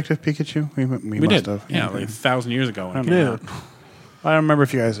about Detective Pikachu? We We must did. have. Yeah, like 1,000 years ago. When it I came don't out. know. I don't remember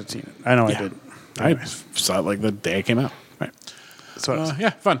if you guys had seen it. I know I did. I saw it like the day it came out. Right. So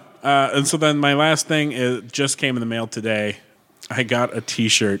Yeah, fun. And so then my last thing just came in the mail today. I got a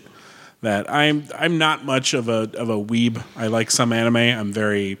T-shirt that I'm not much of a weeb. I like some anime. I'm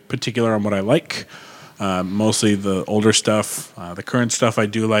very particular on what I like. Mostly the older stuff. The current stuff I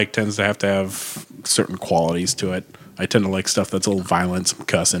do like tends to have certain qualities to it. I tend to like stuff that's a little violent, some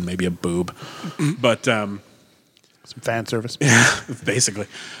cussing, maybe a boob. But some fan service. basically.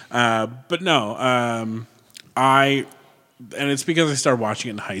 But no, and it's because I started watching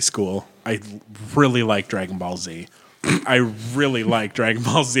it in high school. I really like Dragon Ball Z. I really like Dragon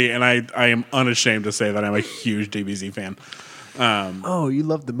Ball Z, and I am unashamed to say that I'm a huge DBZ fan. Oh, you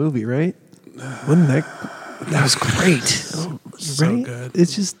loved the movie, right? Wasn't that was great? Oh, So right? good.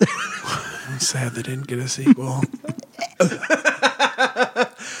 It's just I'm sad they didn't get a sequel.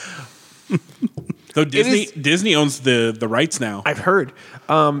 Though Disney owns the rights now. I've heard.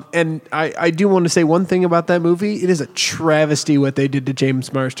 And I do want to say one thing about that movie. It is a travesty what they did to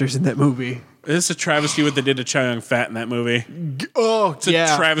James Marsters in that movie. It's a travesty what they did to Chow Yun-Fat in that movie. Oh, It's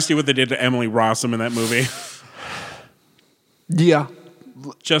a travesty what they did to Emily Rossum in that movie. Yeah.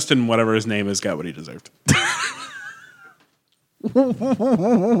 Justin, whatever his name is, got what he deserved.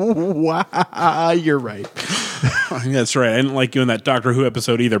 Wow, you're right. That's right. I didn't like you in that Doctor Who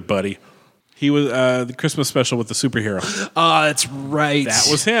episode either, buddy. He was the Christmas special with the superhero. Oh, that's right. That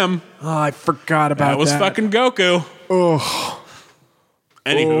was him. Oh, I forgot about that. That was fucking Goku. Oh.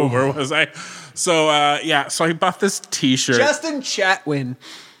 Anywho, where was I? So, so I bought this T-shirt. Justin Chatwin.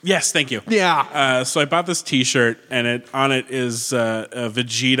 Yes, thank you. Yeah. So I bought this T-shirt, and on it is a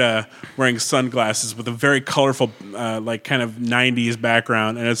Vegeta wearing sunglasses with a very colorful, kind of 90s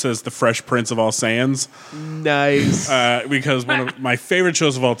background, and it says "The Fresh Prince of All Saiyans." Nice. Because one of my favorite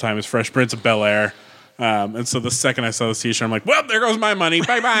shows of all time is Fresh Prince of Bel-Air. And so the second I saw this T-shirt, I'm like, well, there goes my money.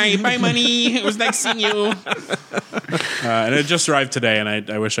 Bye-bye. Bye, money. It was nice seeing you. And it just arrived today, and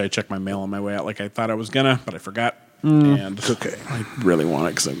I wish I checked my mail on my way out like I thought I was going to, but I forgot. And it's okay. I really want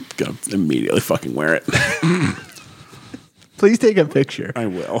it because I'm going to immediately fucking wear it. Please take a picture. I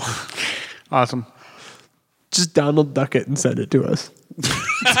will. Awesome. Just Donald Duck it and send it to us.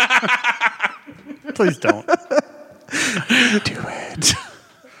 Please don't. Do it.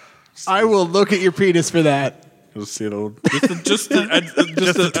 I will look at your penis for that. You'll see just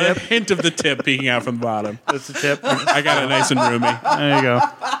a hint of the tip peeking out from the bottom. That's the tip. I got it nice and roomy. There you go.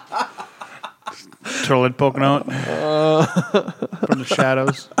 Turtle head poking out from the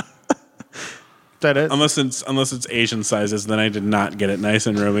shadows. Is that it? Unless it's Asian sizes, then I did not get it nice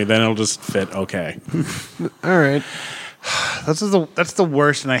and roomy. Then it'll just fit okay. All right. That's the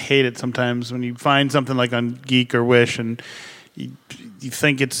worst, and I hate it sometimes when you find something like on Geek or Wish and you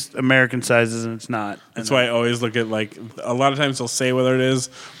think it's American sizes and it's not. That's why I always look at like a lot of times they'll say whether it is,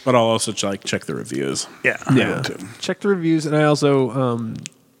 but I'll also check the reviews. Yeah. Yeah. Check the reviews, and I also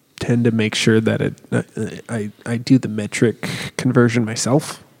tend to make sure that I do the metric conversion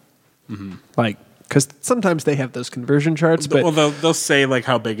myself. Mm-hmm. Like, because sometimes they have those conversion charts, but they'll say like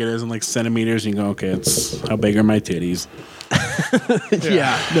how big it is in like centimeters, and you go, okay, it's how big are my titties?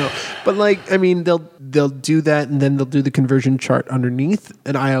 No, but like, I mean, they'll do that, and then they'll do the conversion chart underneath,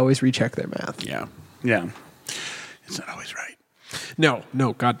 and I always recheck their math. Yeah. It's not always right. No,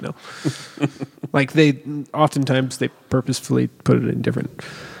 God, no. Like oftentimes they purposefully put it in different.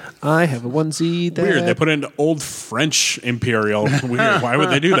 I have a onesie that... Weird. They put it into Old French Imperial. Weird. Why would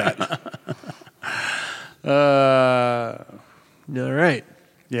they do that? All right.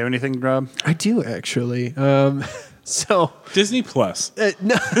 You have anything, Rob? I do, actually. So... Disney Plus.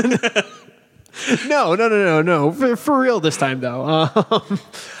 No. For real this time, though.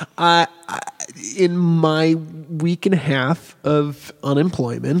 In my week and a half of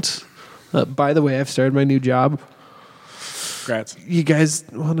unemployment, by the way, I've started my new job. Congrats. You guys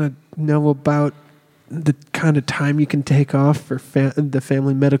want to know about the kind of time you can take off for the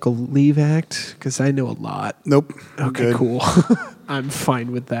Family Medical Leave Act? Because I know a lot. Nope. Okay, cool. I'm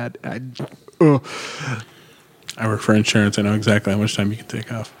fine with that. I work for insurance. I know exactly how much time you can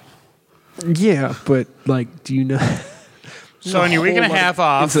take off. Yeah, but like, do you know? So in your week and a half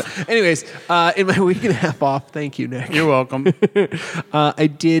off. Anyways, in my week and a half off, thank you, Nick. You're welcome. I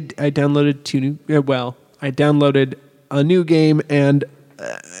downloaded a new game and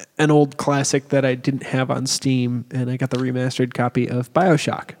an old classic that I didn't have on Steam, and I got the remastered copy of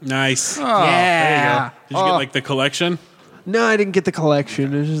BioShock. Nice. Oh, yeah. Did you get like the collection? No, I didn't get the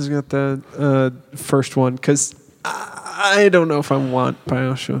collection. I just got the first one because I don't know if I want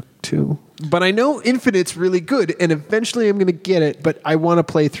BioShock 2. But I know Infinite's really good, and eventually I'm going to get it, but I want to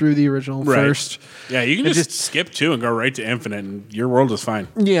play through the original first. Yeah, you can just skip 2 and go right to Infinite, and your world is fine.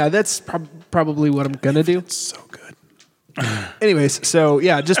 Yeah, that's probably what I'm going to do. It's so good. Anyways, so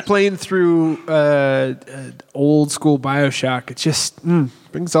yeah, just playing through old school BioShock, it just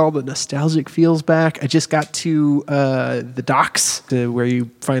brings all the nostalgic feels back. I just got to the docks where you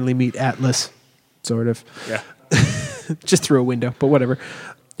finally meet Atlas, sort of. Yeah. Just through a window, but whatever.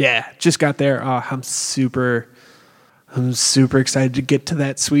 Yeah, just got there. Oh, I'm super excited to get to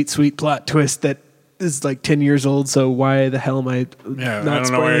that sweet plot twist that is like 10 years old. So why the hell am I not I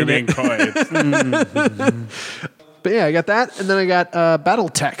don't know why you're being coy. But yeah, I got that, and then I got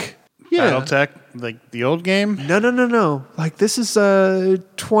BattleTech. Yeah. BattleTech, like the old game? No. Like this is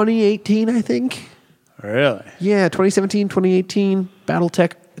 2018, I think. Really? Yeah, 2017, 2018.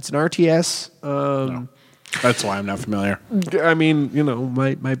 BattleTech. It's an RTS. No. That's why I'm not familiar. I mean, you know,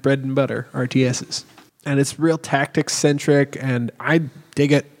 my bread and butter, RTSs. And it's real tactics centric, and I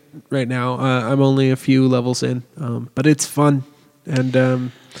dig it right now. I'm only a few levels in, but it's fun. And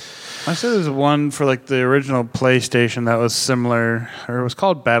I said there's one for like the original PlayStation that was similar, or it was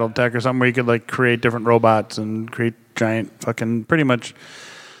called BattleTech or something, where you could like create different robots and create giant fucking pretty much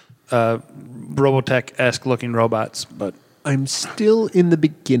Robotech-esque looking robots. But I'm still in the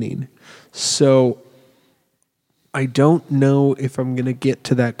beginning, so I don't know if I'm going to get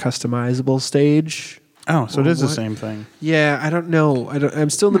to that customizable stage. Oh, so it is the same thing. Yeah, I don't know.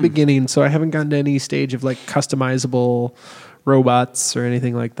 I'm still in the beginning, so I haven't gotten to any stage of like customizable robots or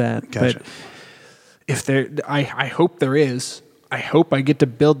anything like that. Gotcha. But if there, I hope there is. I hope I get to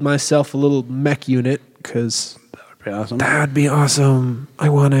build myself a little mech unit because That would be awesome. that would be awesome. I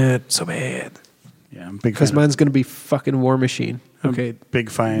want it so bad. Yeah, I'm a big Because fan. mine's going to be fucking War Machine. Okay.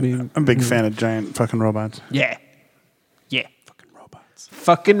 I'm a big fan of giant fucking robots. Yeah. Fucking robots.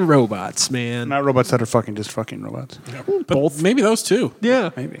 Fucking robots, man. Not robots that are fucking just fucking robots. But both. Maybe those two. Yeah.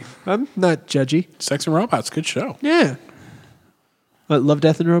 Maybe. I'm not judgy. Sex and Robots. Good show. Yeah. Love,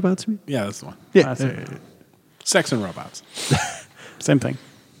 Death, and Robots? Yeah, that's the one. Yeah. Sex and Robots. Same thing.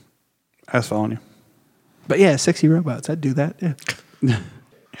 I was following you. But yeah, sexy robots. I'd do that. Yeah.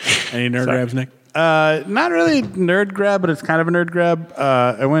 Any nerd grabs, Nick? Not really nerd grab, but it's kind of a nerd grab.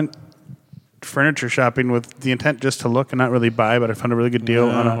 I went furniture shopping with the intent just to look and not really buy, but I found a really good deal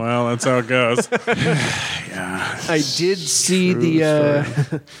on a... Well, that's how it goes. Yeah. I did see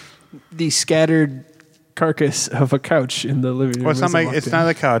the scattered carcass of a couch in the living room. Well, it's not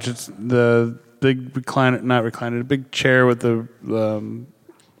the couch. It's the big the big chair with the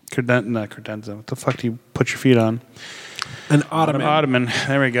credenza. What the fuck do you put your feet on? An ottoman. Ottoman.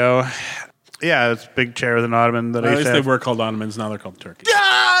 There we go. Yeah, it's a big chair with an ottoman that I At used least to they have. were called ottomans. Now they're called turkeys.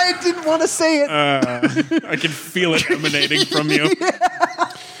 Ah, I didn't want to say it. I can feel it emanating from you.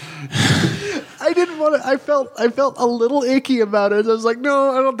 I didn't want to. I felt a little icky about it. I was like,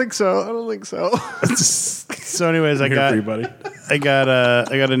 no, I don't think so. So, anyways, I got a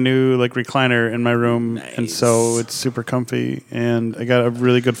new like recliner in my room, and so it's super comfy, and I got a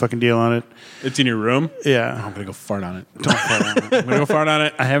really good fucking deal on it. It's in your room? Yeah. I'm gonna go fart on it. Don't fart on it. I'm gonna go fart on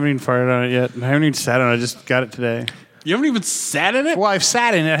it. I haven't even farted on it yet. I haven't even sat on it. I just got it today. You haven't even sat in it? Well, I've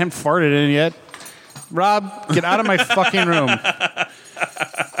sat in it. I haven't farted in it yet. Rob, get out of my fucking room.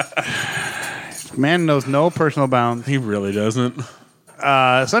 Man knows no personal bounds. He really doesn't.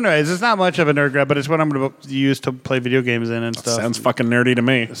 So anyways, it's not much of a nerd grab, but it's what I'm going to use to play video games in and stuff. Sounds fucking nerdy to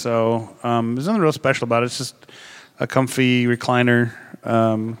me. So there's nothing real special about it. It's just a comfy recliner.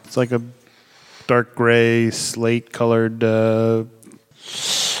 It's like a dark gray, slate-colored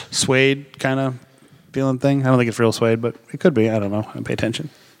suede kind of feeling thing. I don't think it's real suede, but it could be. I don't know. I don't pay attention.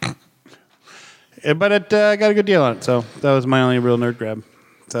 But it got a good deal on it, so that was my only real nerd grab.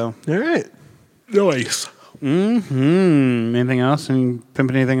 So All right. Nice. Anything else? Any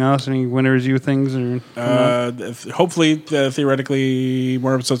pimping anything else? Any winners you things? Or Hopefully, theoretically,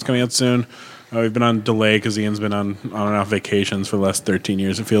 more episodes coming out soon. We've been on delay because Ian's been on and off vacations for the last 13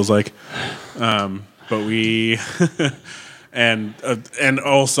 years, it feels like. But we... and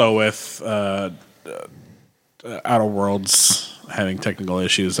also with Outer Worlds having technical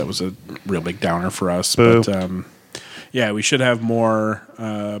issues, that was a real big downer for us. Boo. But yeah, we should have more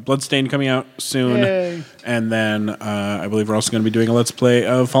Bloodstained coming out soon. Yay. And then I believe we're also going to be doing a Let's Play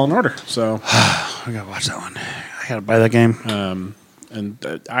of Fallen Order. So I gotta watch that one. I gotta buy that game.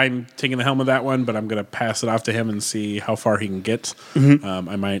 and I'm taking the helm of that one, but I'm going to pass it off to him and see how far he can get.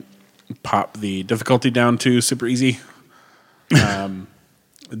 I might pop the difficulty down to super easy.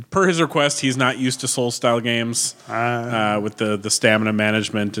 Per his request, he's not used to Soul-style games with the stamina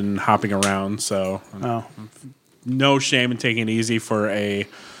management and hopping around. So no shame in taking it easy for a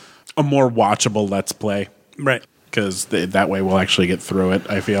more watchable Let's Play. Right. Because that way we'll actually get through it,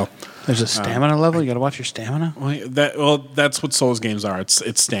 I feel. There's a stamina level? You got to watch your stamina? Well, that's what Souls games are.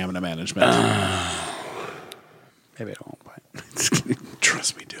 It's stamina management. Maybe I won't buy it.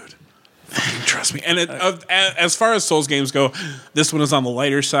 Trust me, dude. Trust me. And as far as Souls games go, this one is on the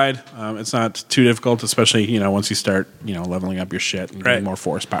lighter side. It's not too difficult, especially once you start leveling up your shit and getting more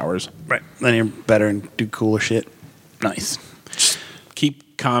force powers. Right. Then you're better and do cooler shit. Nice. Just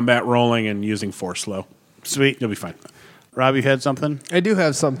keep combat rolling and using force slow. Sweet. You'll be fine. Rob, you had something? I do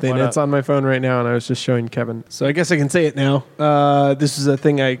have something. What It's up? on my phone right now, and I was just showing Kevin. So I guess I can say it now. This is a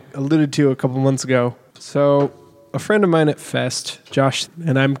thing I alluded to a couple months ago. So a friend of mine at Fest, Josh,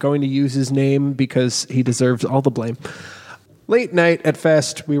 and I'm going to use his name because he deserves all the blame. Late night at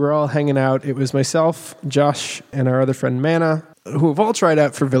Fest, we were all hanging out. It was myself, Josh, and our other friend Mana, who have all tried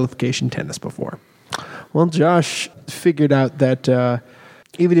out for vilification tennis before. Well, Josh figured out that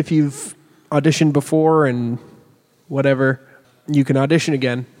even if you've auditioned before and whatever, you can audition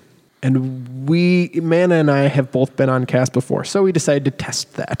again. And Mana and I have both been on cast before, so we decided to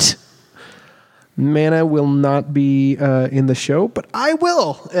test that. Mana will not be in the show, but I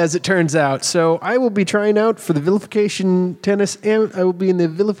will, as it turns out. So I will be trying out for the vilification tennis. I will be in the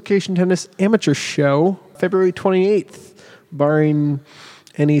vilification tennis amateur show February 28th, barring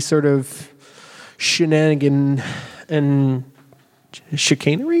any sort of shenanigan and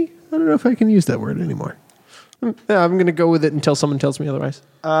chicanery. I don't know if I can use that word anymore. I'm going to go with it until someone tells me otherwise.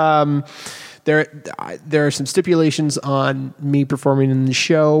 There are some stipulations on me performing in the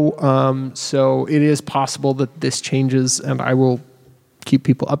show, so it is possible that this changes, and I will keep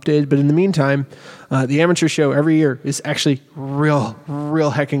people updated. But in the meantime, the amateur show every year is actually real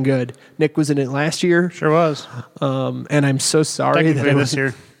heckin' good. Nick was in it last year. Sure was. And I'm so sorry that I this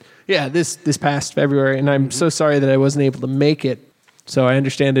year. Yeah, this past February, and I'm so sorry that I wasn't able to make it. So I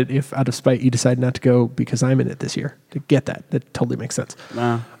understand it if, out of spite, you decide not to go because I'm in it this year. To get that totally makes sense.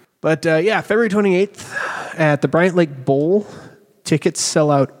 Wow. But yeah, February 28th at the Bryant Lake Bowl. Tickets sell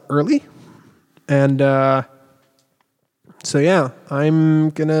out early, and so yeah,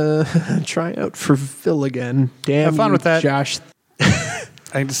 I'm gonna try out for Phil again. Damn, Have fun you, with that. Josh. I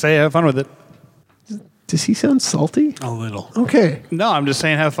can just say have fun with it. Does he sound salty? A little. Okay. No, I'm just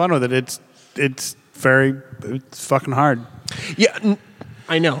saying have fun with it. It's fucking hard. Yeah,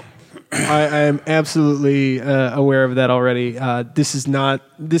 I know. I am absolutely aware of that already. This is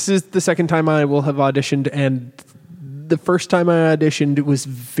the second time I will have auditioned, and the first time I auditioned was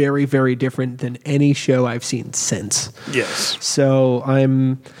very, very different than any show I've seen since. Yes. So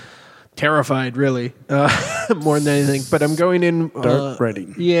I'm terrified, really, more than anything. But I'm going in Dark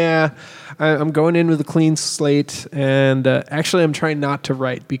writing. Yeah, I'm going in with a clean slate, and actually, I'm trying not to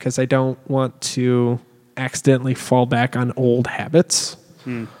write because I don't want to accidentally fall back on old habits.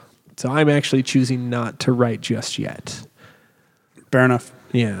 So I'm actually choosing not to write just yet. Fair enough.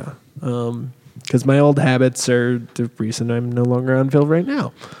 Yeah, because my old habits are the reason I'm no longer on Ville right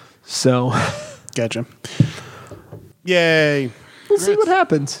now. So, Gotcha. Yay. we'll see what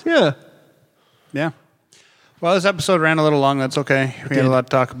happens. Yeah. Yeah. Well, this episode ran a little long. That's okay. We had did. a lot to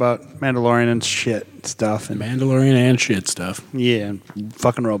talk about Mandalorian and shit stuff. And Mandalorian and shit stuff. yeah,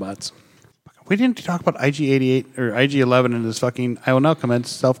 fucking robots. We didn't talk about IG-88 or IG-11 in this fucking I will now commence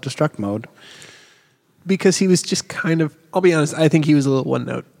self-destruct mode. Because he was just kind of, I'll be honest, I think he was a little one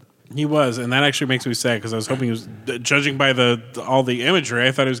note. He was, and that actually makes me sad because I was hoping he was, judging by all the imagery,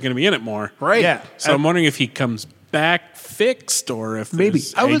 I thought he was going to be in it more. Right. Yeah. So I'm wondering if he comes back fixed or if Maybe.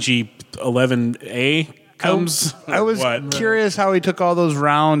 IG-11A comes. I was curious how he took all those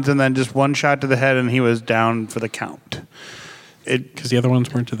rounds and then just one shot to the head and he was down for the count. Because the other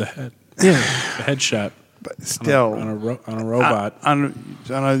ones weren't to the head. Yeah. The headshot. But still, On a robot. on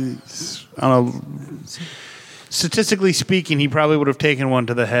a statistically speaking, he probably would have taken one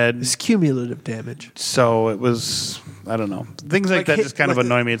to the head. It's cumulative damage. So it was, I don't know, things like that hit- just kind of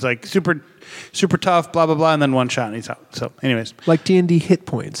annoy me. It's like super tough, blah blah blah, and then one shot and he's out. So, anyways, Like D&D hit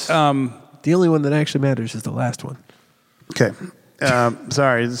points. The only one that actually matters is the last one. okay.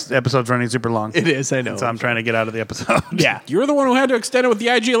 Sorry, this episode's running super long. It is, I know. So I'm trying to get out of the episode. Yeah. You're the one who had to extend it with the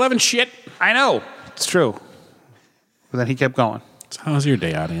IG-11 shit. I know. It's true. But then he kept going. So how was your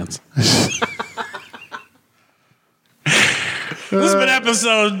day, audience? This has been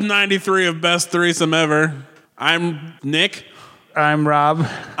episode 93 of Best Threesome Ever. I'm Nick. I'm Rob.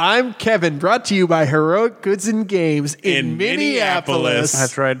 I'm Kevin, brought to you by Heroic Goods and Games in Minneapolis.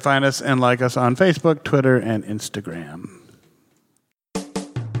 That's right. Find us and like us on Facebook, Twitter, and Instagram.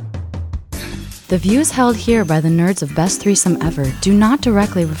 The views held here by the nerds of Best Threesome Ever do not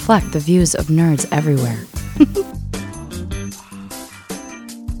directly reflect the views of nerds everywhere.